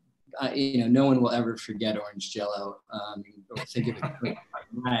 No one will ever forget Orange Jello or think of it.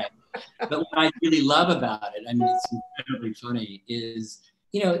 But what I really love about it, it's incredibly funny, is,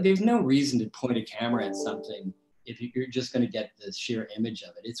 there's no reason to point a camera at something if you're just going to get the sheer image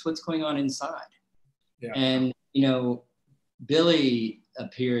of it. It's what's going on inside. Yeah. And, Billy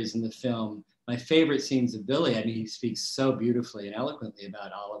appears in the film. My favorite scenes of Billy, he speaks so beautifully and eloquently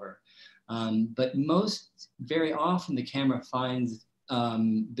about Oliver. But very often the camera finds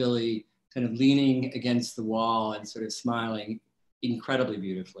Billy kind of leaning against the wall and sort of smiling incredibly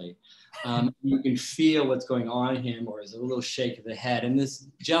beautifully. You can feel what's going on in him, or is a little shake of the head. And this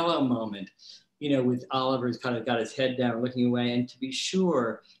Jello moment with Oliver's kind of got his head down, looking away, and to be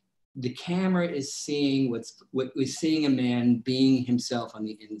sure, the camera is seeing what we're seeing, a man being himself on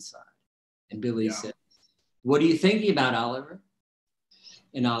the inside. And Billy said, "What are you thinking about, Oliver?"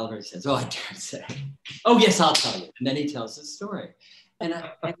 And Oliver says, "Oh, I daren't say." "Oh, yes, I'll tell you." And then he tells the story. And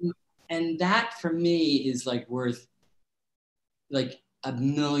that for me is like worth like $1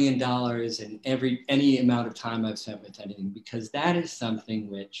 million in any amount of time I've spent with anything, because that is something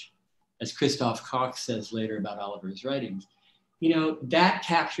which, as Christoph Cox says later about Oliver's writings, that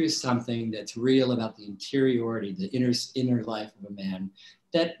captures something that's real about the interiority, the inner life of a man,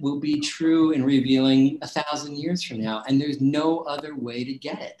 that will be true and revealing 1,000 years from now. And there's no other way to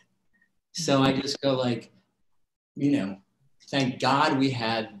get it. So I just go like, thank God we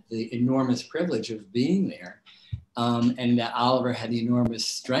had the enormous privilege of being there. And that Oliver had the enormous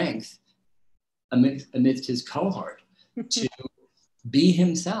strength amidst his cohort to be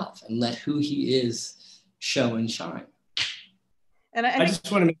himself and let who he is show and shine. And I just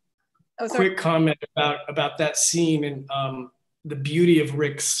want to make a quick comment about that scene and the beauty of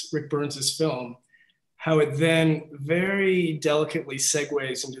Ric Burns' film, how it then very delicately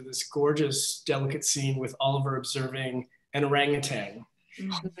segues into this gorgeous, delicate scene with Oliver observing an orangutan.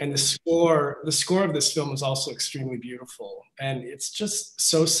 Mm-hmm. And the score of this film is also extremely beautiful. And it's just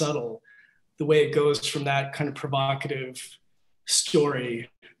so subtle, the way it goes from that kind of provocative story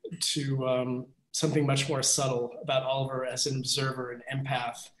to something much more subtle about Oliver as an observer and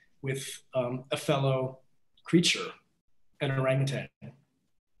empath with a fellow creature, an orangutan.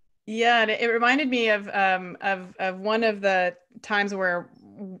 Yeah, it reminded me of one of the times where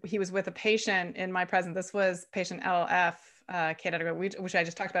he was with a patient in my presence. This was patient LF, Kate Edgar, which I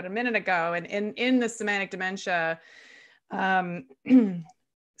just talked about a minute ago. And in the semantic dementia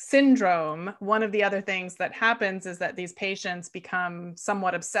syndrome, one of the other things that happens is that these patients become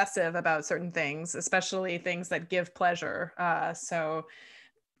somewhat obsessive about certain things, especially things that give pleasure. So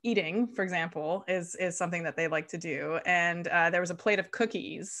eating, for example, is something that they like to do. And there was a plate of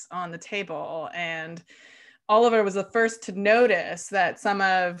cookies on the table, and Oliver was the first to notice that some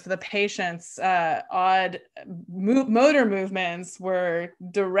of the patient's odd motor movements were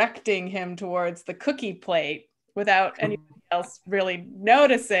directing him towards the cookie plate without anyone else really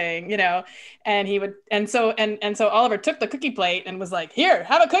noticing, and so Oliver took the cookie plate and was like, "Here,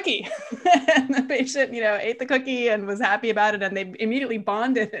 have a cookie." And the patient, ate the cookie and was happy about it. And they immediately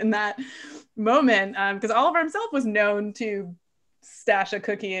bonded in that moment, because Oliver himself was known to stash a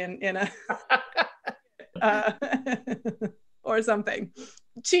cookie in a or something,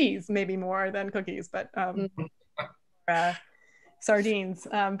 cheese maybe more than cookies, but sardines,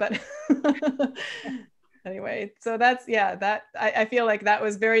 but anyway, so that's that I feel like that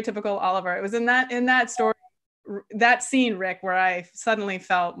was very typical Oliver. It was in that story, that scene, Rick, where I suddenly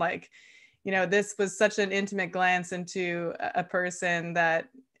felt like, this was such an intimate glance into a person that,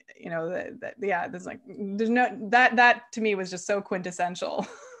 there's like, there's no, that to me was just so quintessential.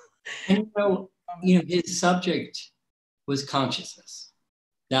 And his subject was consciousness.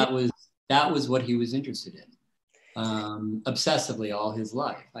 That was what he was interested in, obsessively all his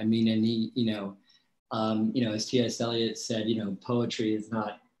life. I mean, and he, as T.S. Eliot said, poetry is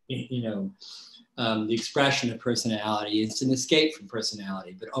not, the expression of personality. It's an escape from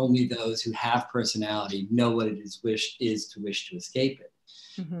personality, but only those who have personality know what it is to wish to escape it.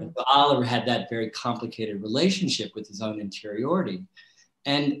 Mm-hmm. And so Oliver had that very complicated relationship with his own interiority.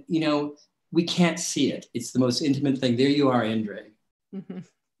 And, we can't see it. It's the most intimate thing. There you are, Indre. Mm-hmm.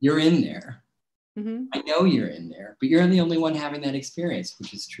 You're in there. Mm-hmm. I know you're in there, but you're the only one having that experience,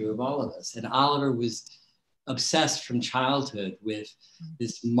 which is true of all of us. And Oliver was obsessed from childhood with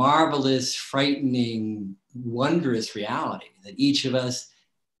this marvelous, frightening, wondrous reality that each of us,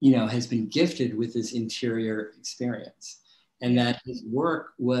 has been gifted with this interior experience. And that his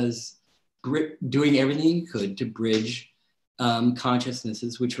work was doing everything he could to bridge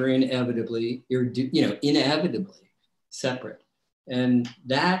consciousnesses, which were inevitably separate. And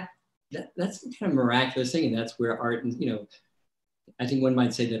that's the kind of miraculous thing. And that's where art, I think one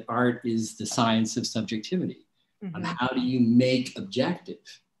might say that art is the science of subjectivity. Mm-hmm. How do you make objective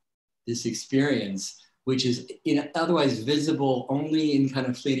this experience, which is otherwise visible only in kind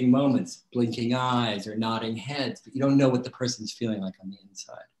of fleeting moments, blinking eyes or nodding heads, but you don't know what the person's feeling like on the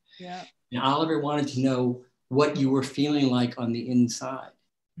inside. Yeah. And Oliver wanted to know what you were feeling like on the inside.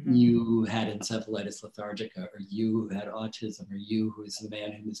 Mm-hmm. You had encephalitis lethargica, or you who had autism, or you who is the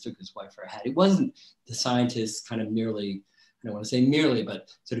man who mistook his wife for a hat. It wasn't the scientists kind of merely, I don't want to say merely, but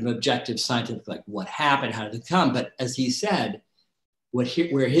sort of objective scientific, like what happened, how did it come? But as he said, where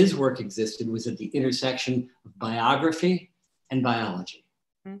his work existed was at the intersection of biography and biology.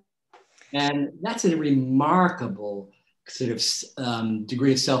 And that's a remarkable sort of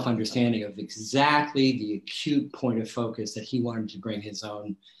degree of self-understanding of exactly the acute point of focus that he wanted to bring his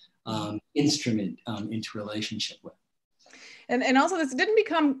own instrument into relationship with. And also this didn't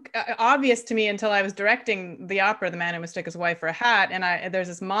become obvious to me until I was directing the opera, The Man Who Mistook His Wife for a Hat. And there's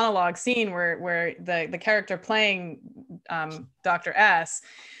this monologue scene where the character playing Dr. S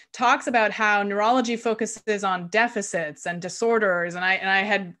talks about how neurology focuses on deficits and disorders. And I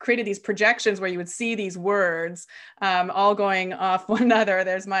had created these projections where you would see these words all going off one another.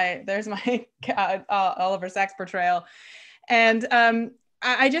 There's my Oliver Sacks portrayal. And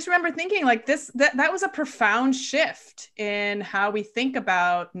I just remember thinking like that was a profound shift in how we think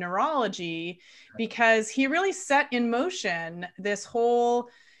about neurology, because he really set in motion this whole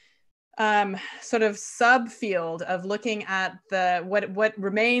sort of subfield of looking at what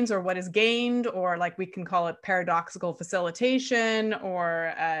remains or what is gained, or like we can call it paradoxical facilitation,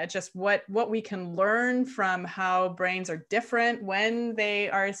 or just what we can learn from how brains are different when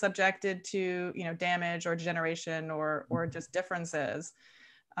they are subjected to damage or degeneration or just differences.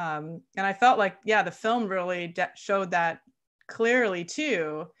 And I felt like the film really showed that clearly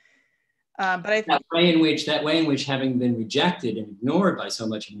too. But I think that way in which having been rejected and ignored by so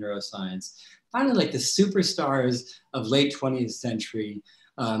much of neuroscience, finally like the superstars of late 20th century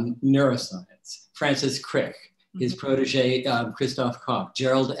neuroscience, Francis Crick, his protege Christoph Koch,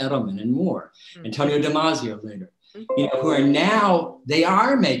 Gerald Edelman, and more, Antonio Damasio later, who are now, they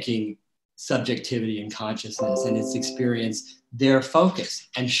are making subjectivity and consciousness and its experience their focus.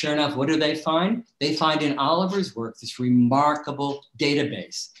 And sure enough, what do they find? They find in Oliver's work this remarkable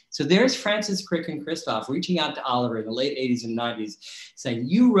database. So there's Francis Crick and Christoph reaching out to Oliver in the late 80s and 90s, saying,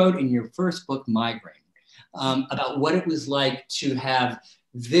 you wrote in your first book, Migraine, about what it was like to have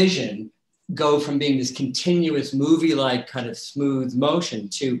vision go from being this continuous movie-like kind of smooth motion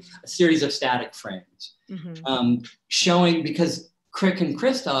to a series of static frames. Showing, because Crick and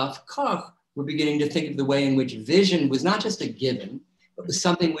Christoph Koch were beginning to think of the way in which vision was not just a given, but was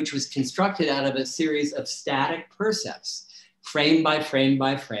something which was constructed out of a series of static percepts, frame by frame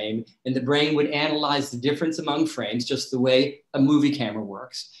by frame, and the brain would analyze the difference among frames just the way a movie camera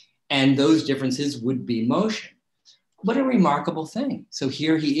works, and those differences would be motion. What a remarkable thing. So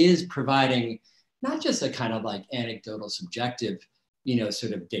here he is providing not just a kind of like anecdotal, subjective,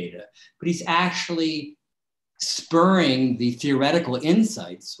 sort of data, but he's actually spurring the theoretical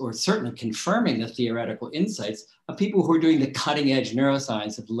insights, or certainly confirming the theoretical insights of people who are doing the cutting edge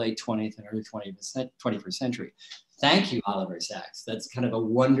neuroscience of the late 20th and early 21st century. Thank you, Oliver Sacks. That's kind of a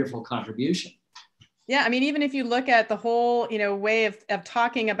wonderful contribution. Yeah, I mean, even if you look at the whole, way of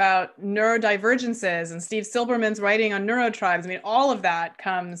talking about neurodivergences and Steve Silberman's writing on neurotribes, I mean, all of that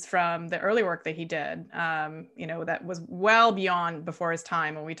comes from the early work that he did, that was well beyond before his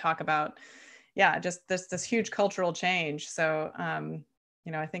time when we talk about just this huge cultural change. So,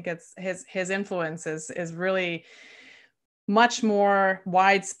 I think it's his influence is really much more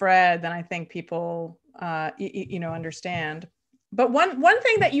widespread than I think people, understand. But one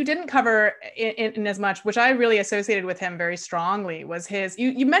thing that you didn't cover in as much, which I really associated with him very strongly, was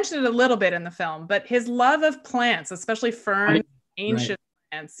you mentioned it a little bit in the film, but his love of plants, especially ferns, ancient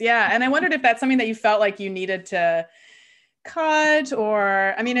plants. Yeah. And I wondered if that's something that you felt like you needed to cut,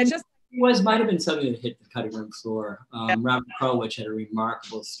 or, I mean, it just, might have been something that hit the cutting room floor. Robert Krulwich had a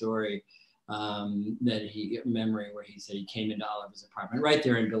remarkable story memory where he said he came into Oliver's apartment right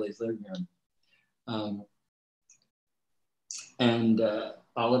there in Billy's living room. And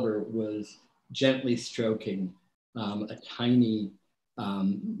Oliver was gently stroking a tiny, I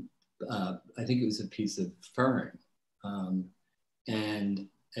think it was a piece of fern. And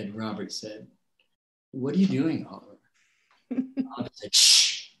Robert said, "What are you doing, Oliver?" Oliver said,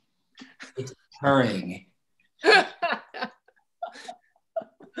 "Shh. It's purring." So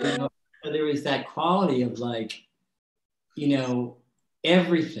there was that quality of like,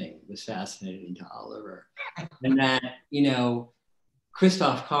 everything was fascinating to Oliver. And that,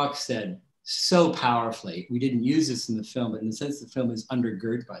 Christoph Koch said so powerfully, we didn't use this in the film, but in the sense the film is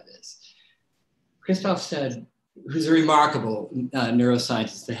undergirded by this. Christoph said, who's a remarkable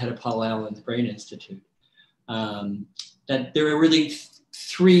neuroscientist, the head of Paul Allen's Brain Institute, that there are really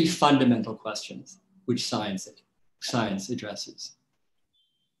three fundamental questions which science addresses.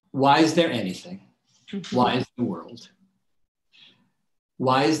 Why is there anything? Why is the world?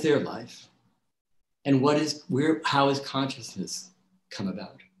 Why is there life? And how has consciousness come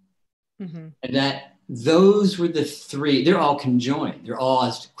about? And that those were the three, they're all conjoined. They're all,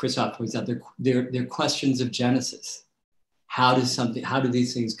 as Christoph points out, they're questions of genesis. How do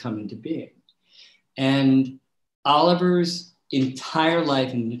these things come into being? And Oliver's entire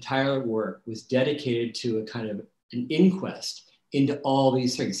life and entire work was dedicated to a kind of an inquest into all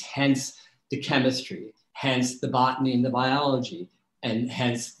these things, hence the chemistry, hence the botany and the biology, and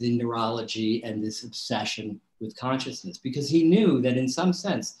hence the neurology and this obsession with consciousness, because he knew that in some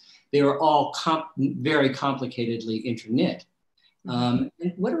sense, they were all very complicatedly interknit. And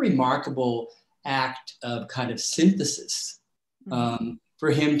what a remarkable act of kind of synthesis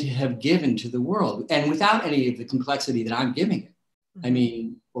for him to have given to the world, and without any of the complexity that I'm giving it. I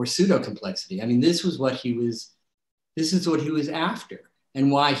mean, or pseudo complexity. I mean, this is what he was after,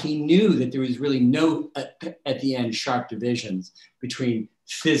 and why he knew that there was really no, at the end, sharp divisions between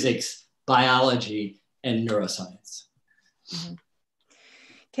physics, biology, and neuroscience.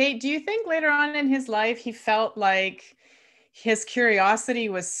 Kate, do you think later on in his life he felt like his curiosity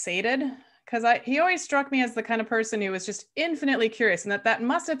was sated? Because he always struck me as the kind of person who was just infinitely curious, and that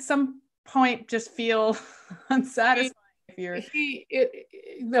must at some point just feel unsatisfying. He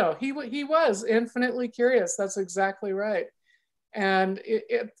was infinitely curious. That's exactly right. And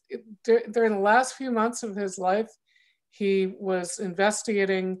during the last few months of his life, he was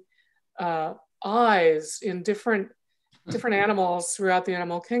investigating eyes in different animals throughout the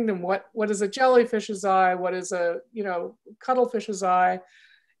animal kingdom. What is a jellyfish's eye? What is a cuttlefish's eye?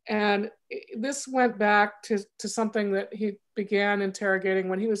 And this went back to something that he began interrogating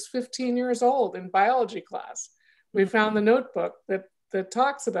when he was 15 years old in biology class. We found the notebook that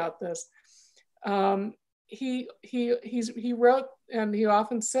talks about this. He wrote, and he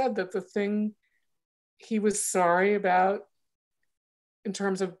often said that the thing he was sorry about in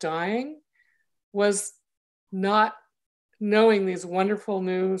terms of dying was not knowing these wonderful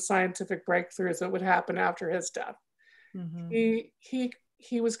new scientific breakthroughs that would happen after his death.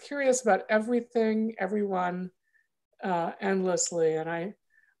 He was curious about everything, everyone, endlessly. And I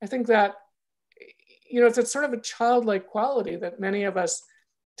think that, it's a sort of a childlike quality that many of us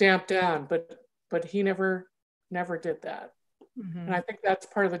damp down, but he never did that. And I think that's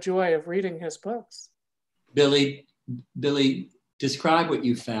part of the joy of reading his books. Billy, describe what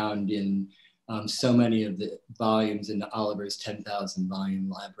you found in so many of the volumes in Oliver's 10,000 volume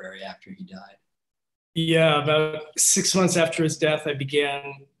library after he died. Yeah, about 6 months after his death, I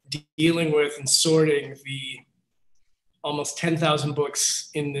began dealing with and sorting the almost 10,000 books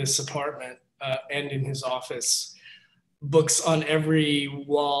in this apartment and in his office, books on every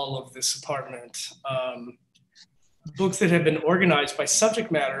wall of this apartment, books that had been organized by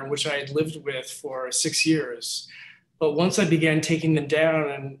subject matter, which I had lived with for 6 years. But once I began taking them down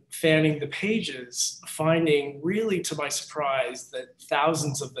and fanning the pages, finding really to my surprise that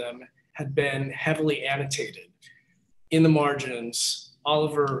thousands of them had been heavily annotated in the margins.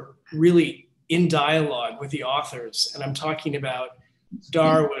 Oliver really in dialogue with the authors, and I'm talking about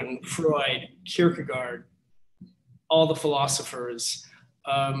Darwin, Freud, Kierkegaard, all the philosophers.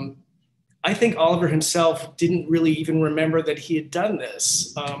 I think Oliver himself didn't really even remember that he had done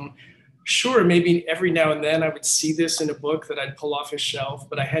this. Sure, maybe every now and then I would see this in a book that I'd pull off his shelf,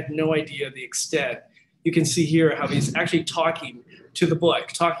 but I had no idea the extent. You can see here how he's actually talking to the book,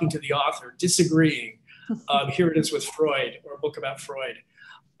 talking to the author, disagreeing. Here it is with Freud, or a book about Freud.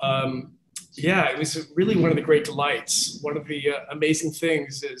 Yeah, it was really one of the great delights. One of the amazing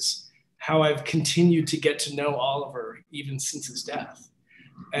things is how I've continued to get to know Oliver even since his death.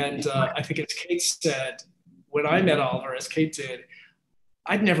 And I think, as Kate said, when I met Oliver, as Kate did,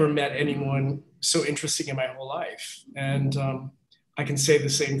 I'd never met anyone so interesting in my whole life. And I can say the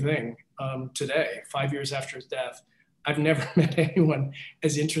same thing today, 5 years after his death. I've never met anyone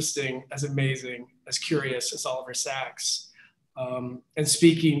as interesting, as amazing, as curious as Oliver Sacks. And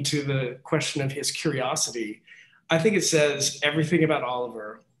speaking to the question of his curiosity, I think it says everything about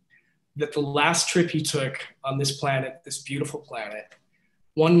Oliver, that the last trip he took on this planet, this beautiful planet,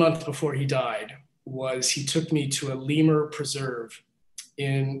 1 month before he died, was he took me to a lemur preserve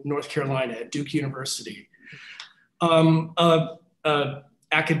in North Carolina at Duke University.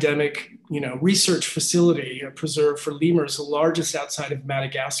 Academic, research facility, a preserve for lemurs, the largest outside of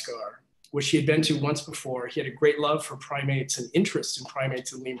Madagascar, which he had been to once before. He had a great love for primates and interest in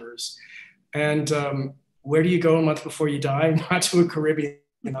primates and lemurs. And where do you go a month before you die? Not to a Caribbean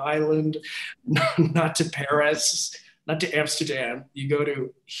island, not to Paris, not to Amsterdam. You go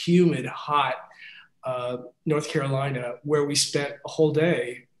to humid, hot North Carolina, where we spent a whole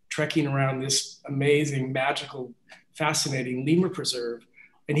day trekking around this amazing, magical, fascinating lemur preserve.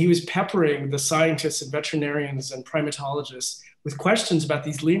 And he was peppering the scientists and veterinarians and primatologists with questions about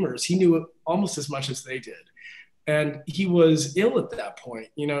these lemurs. He knew almost as much as they did. And he was ill at that point.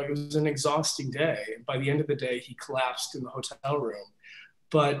 It was an exhausting day. By the end of the day, he collapsed in the hotel room.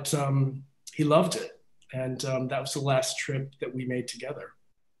 But he loved it. And that was the last trip that we made together.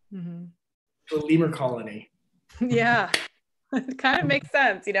 Mm-hmm. The lemur colony. Yeah, it kind of makes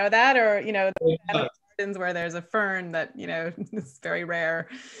sense, you know, that, or, you know, the gardens where there's a fern that, you know, is very rare.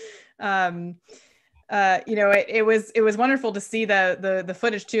 You know, it was wonderful to see the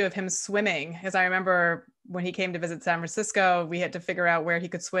footage too of him swimming, because I remember when he came to visit San Francisco, we had to figure out where he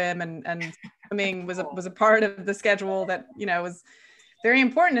could swim, and swimming was a part of the schedule that, you know, was very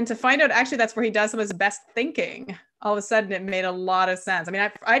important. And to find out actually that's where he does some of his best thinking, all of a sudden it made a lot of sense. I mean,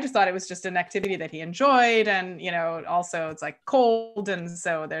 I just thought it was just an activity that he enjoyed, and, you know, also it's like cold, and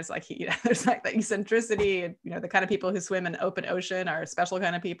so there's like there's like the eccentricity, and, you know, the kind of people who swim in open ocean are a special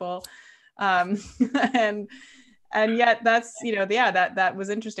kind of people. And yet that's, you know, yeah, that was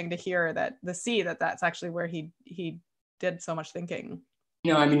interesting to hear, that that's actually where he did so much thinking.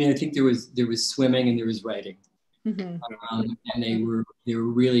 You know, I mean, I think there was swimming and there was writing, mm-hmm. And they were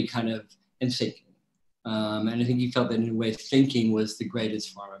really kind of in thinking, and I think he felt that in a way thinking was the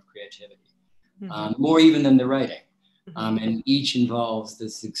greatest form of creativity, mm-hmm. More even than the writing, mm-hmm. And each involves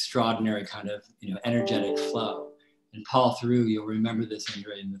this extraordinary kind of, you know, energetic flow. And Paul Theroux, you'll remember this,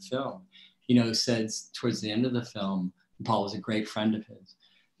 Indre, in the film, you know, says towards the end of the film, Paul was a great friend of his,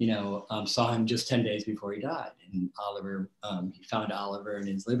 you know, saw him just 10 days before he died. And Oliver, he found Oliver in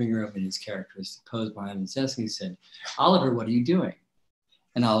his living room in his characteristic pose behind his desk. And he said, "Oliver, what are you doing?"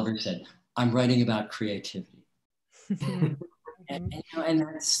 And Oliver said, "I'm writing about creativity." and, you know, and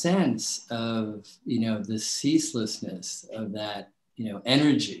that sense of, you know, the ceaselessness of that, you know,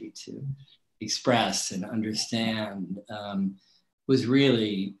 energy to express and understand was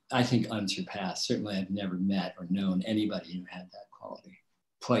really, I think, unsurpassed. Certainly I've never met or known anybody who had that quality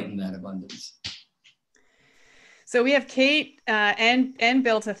quite in that abundance. So we have Kate and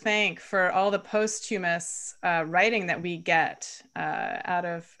Bill to thank for all the posthumous writing that we get out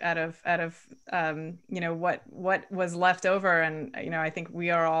of you know, what was left over, and, you know, I think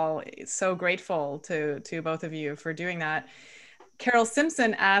we are all so grateful to both of you for doing that. Carol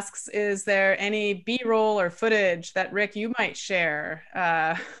Simpson asks, is there any B-roll or footage that, Rick, you might share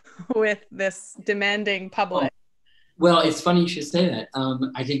with this demanding public? Well, it's funny you should say that.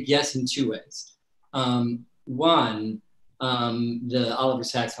 I think yes, in two ways. One, the Oliver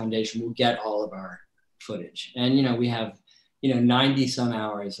Sacks Foundation will get all of our footage. And, you know, we have, you know, 90 some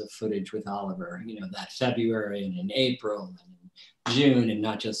hours of footage with Oliver, you know, that February and in April and in June, and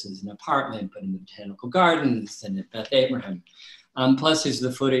not just as an apartment, but in the Botanical Gardens and at Beth Abraham. Plus there's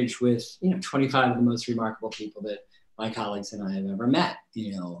the footage with, you know, 25 of the most remarkable people that my colleagues and I have ever met,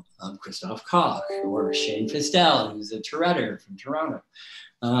 you know, Christoph Koch or Shane Fistel, who's a Touretter from Toronto,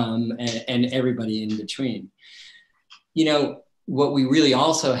 and everybody in between. You know, what we really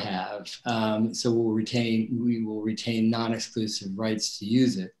also have, so we will retain non-exclusive rights to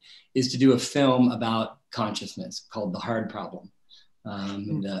use it, is to do a film about consciousness called The Hard Problem.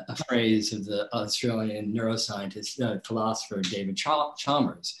 A phrase of the Australian neuroscientist, philosopher David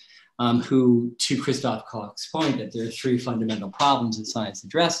Chalmers, who, to Christoph Koch's point, that there are three fundamental problems that science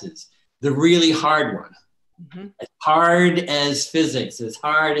addresses. The really hard one, mm-hmm. as hard as physics, as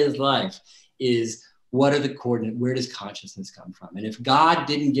hard as life, is what are the coordinates, where does consciousness come from? And if God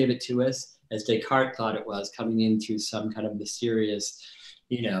didn't give it to us, as Descartes thought it was, coming in through some kind of mysterious,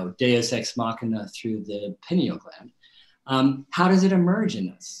 you know, deus ex machina through the pineal gland, how does it emerge in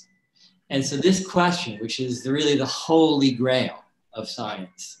us? And so this question, which is really the holy grail of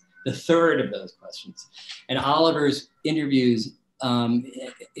science, the third of those questions, and Oliver's interviews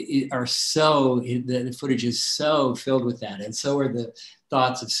are so, the footage is so filled with that, and so are the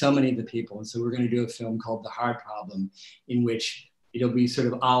thoughts of so many of the people. And so we're going to do a film called The Hard Problem, in which it'll be sort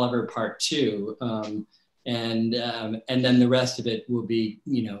of Oliver part 2. And then the rest of it will be,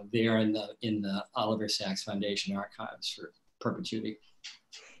 you know, there in the Oliver Sacks Foundation archives for perpetuity.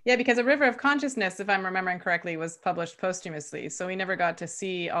 Yeah, because A River of Consciousness, if I'm remembering correctly, was published posthumously, so we never got to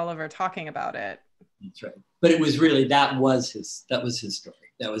see Oliver talking about it. That's right. But it was really, that was his story.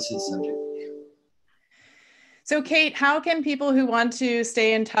 That was his subject. So Kate, how can people who want to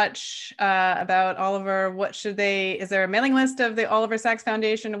stay in touch about Oliver, what should they, is there a mailing list of the Oliver Sacks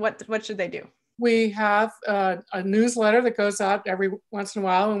Foundation? What should they do? We have a newsletter that goes out every once in a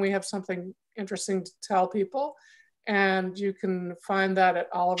while when we have something interesting to tell people. And you can find that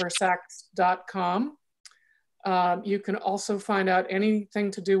at oliversacks.com. You can also find out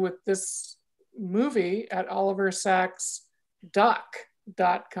anything to do with this movie at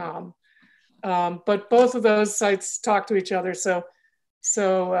oliversacksdoc.com. But both of those sites talk to each other. So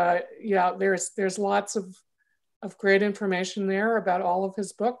yeah, there's lots of great information there about all of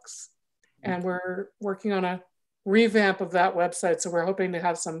his books. And we're working on a revamp of that website. So we're hoping to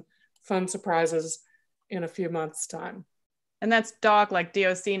have some fun surprises in a few months' time. And that's doc like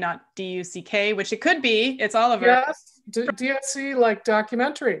DOC, not DUCK, which it could be. It's Oliver. Yes, DOC like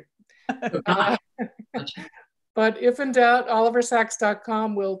documentary. But if in doubt,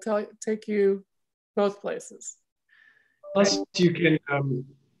 oliversacks.com will take you both places. Plus, you can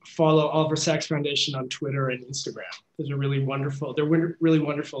follow Oliver Sacks Foundation on Twitter and Instagram. They're really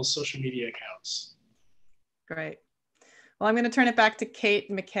wonderful social media accounts. Great. Well, I'm going to turn it back to Kate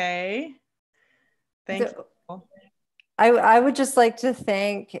McKay. Thank you. I would just like to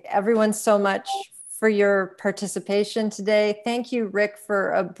thank everyone so much for your participation today. Thank you, Ric,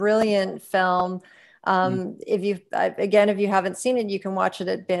 for a brilliant film. If you haven't seen it, you can watch it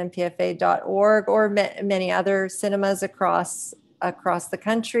at BAMPFA.org or many other cinemas across the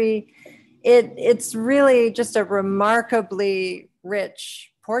country. It's really just a remarkably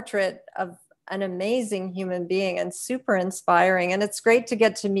rich portrait of an amazing human being and super inspiring. And it's great to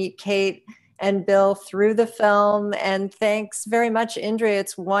get to meet Kate and Bill through the film. And thanks very much, Indre.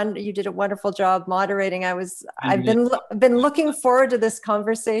 You did a wonderful job moderating. I've been looking forward to this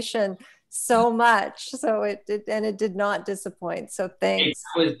conversation so much. So it did not disappoint. So thanks.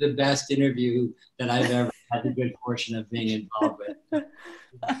 It was the best interview that I've ever had the good fortune of being involved with.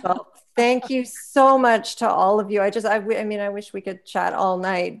 Well, thank you so much to all of you. I wish we could chat all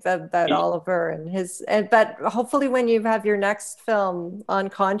night about Oliver and but hopefully when you have your next film on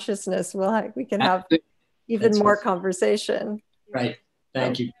consciousness, we can have even more conversation. Right.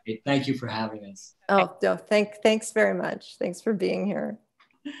 Thank you. Thank you for having us. Oh, no, thanks very much. Thanks for being here.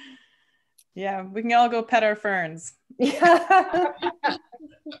 Yeah, we can all go pet our ferns. Yeah.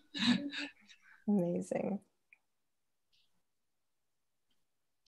 Amazing.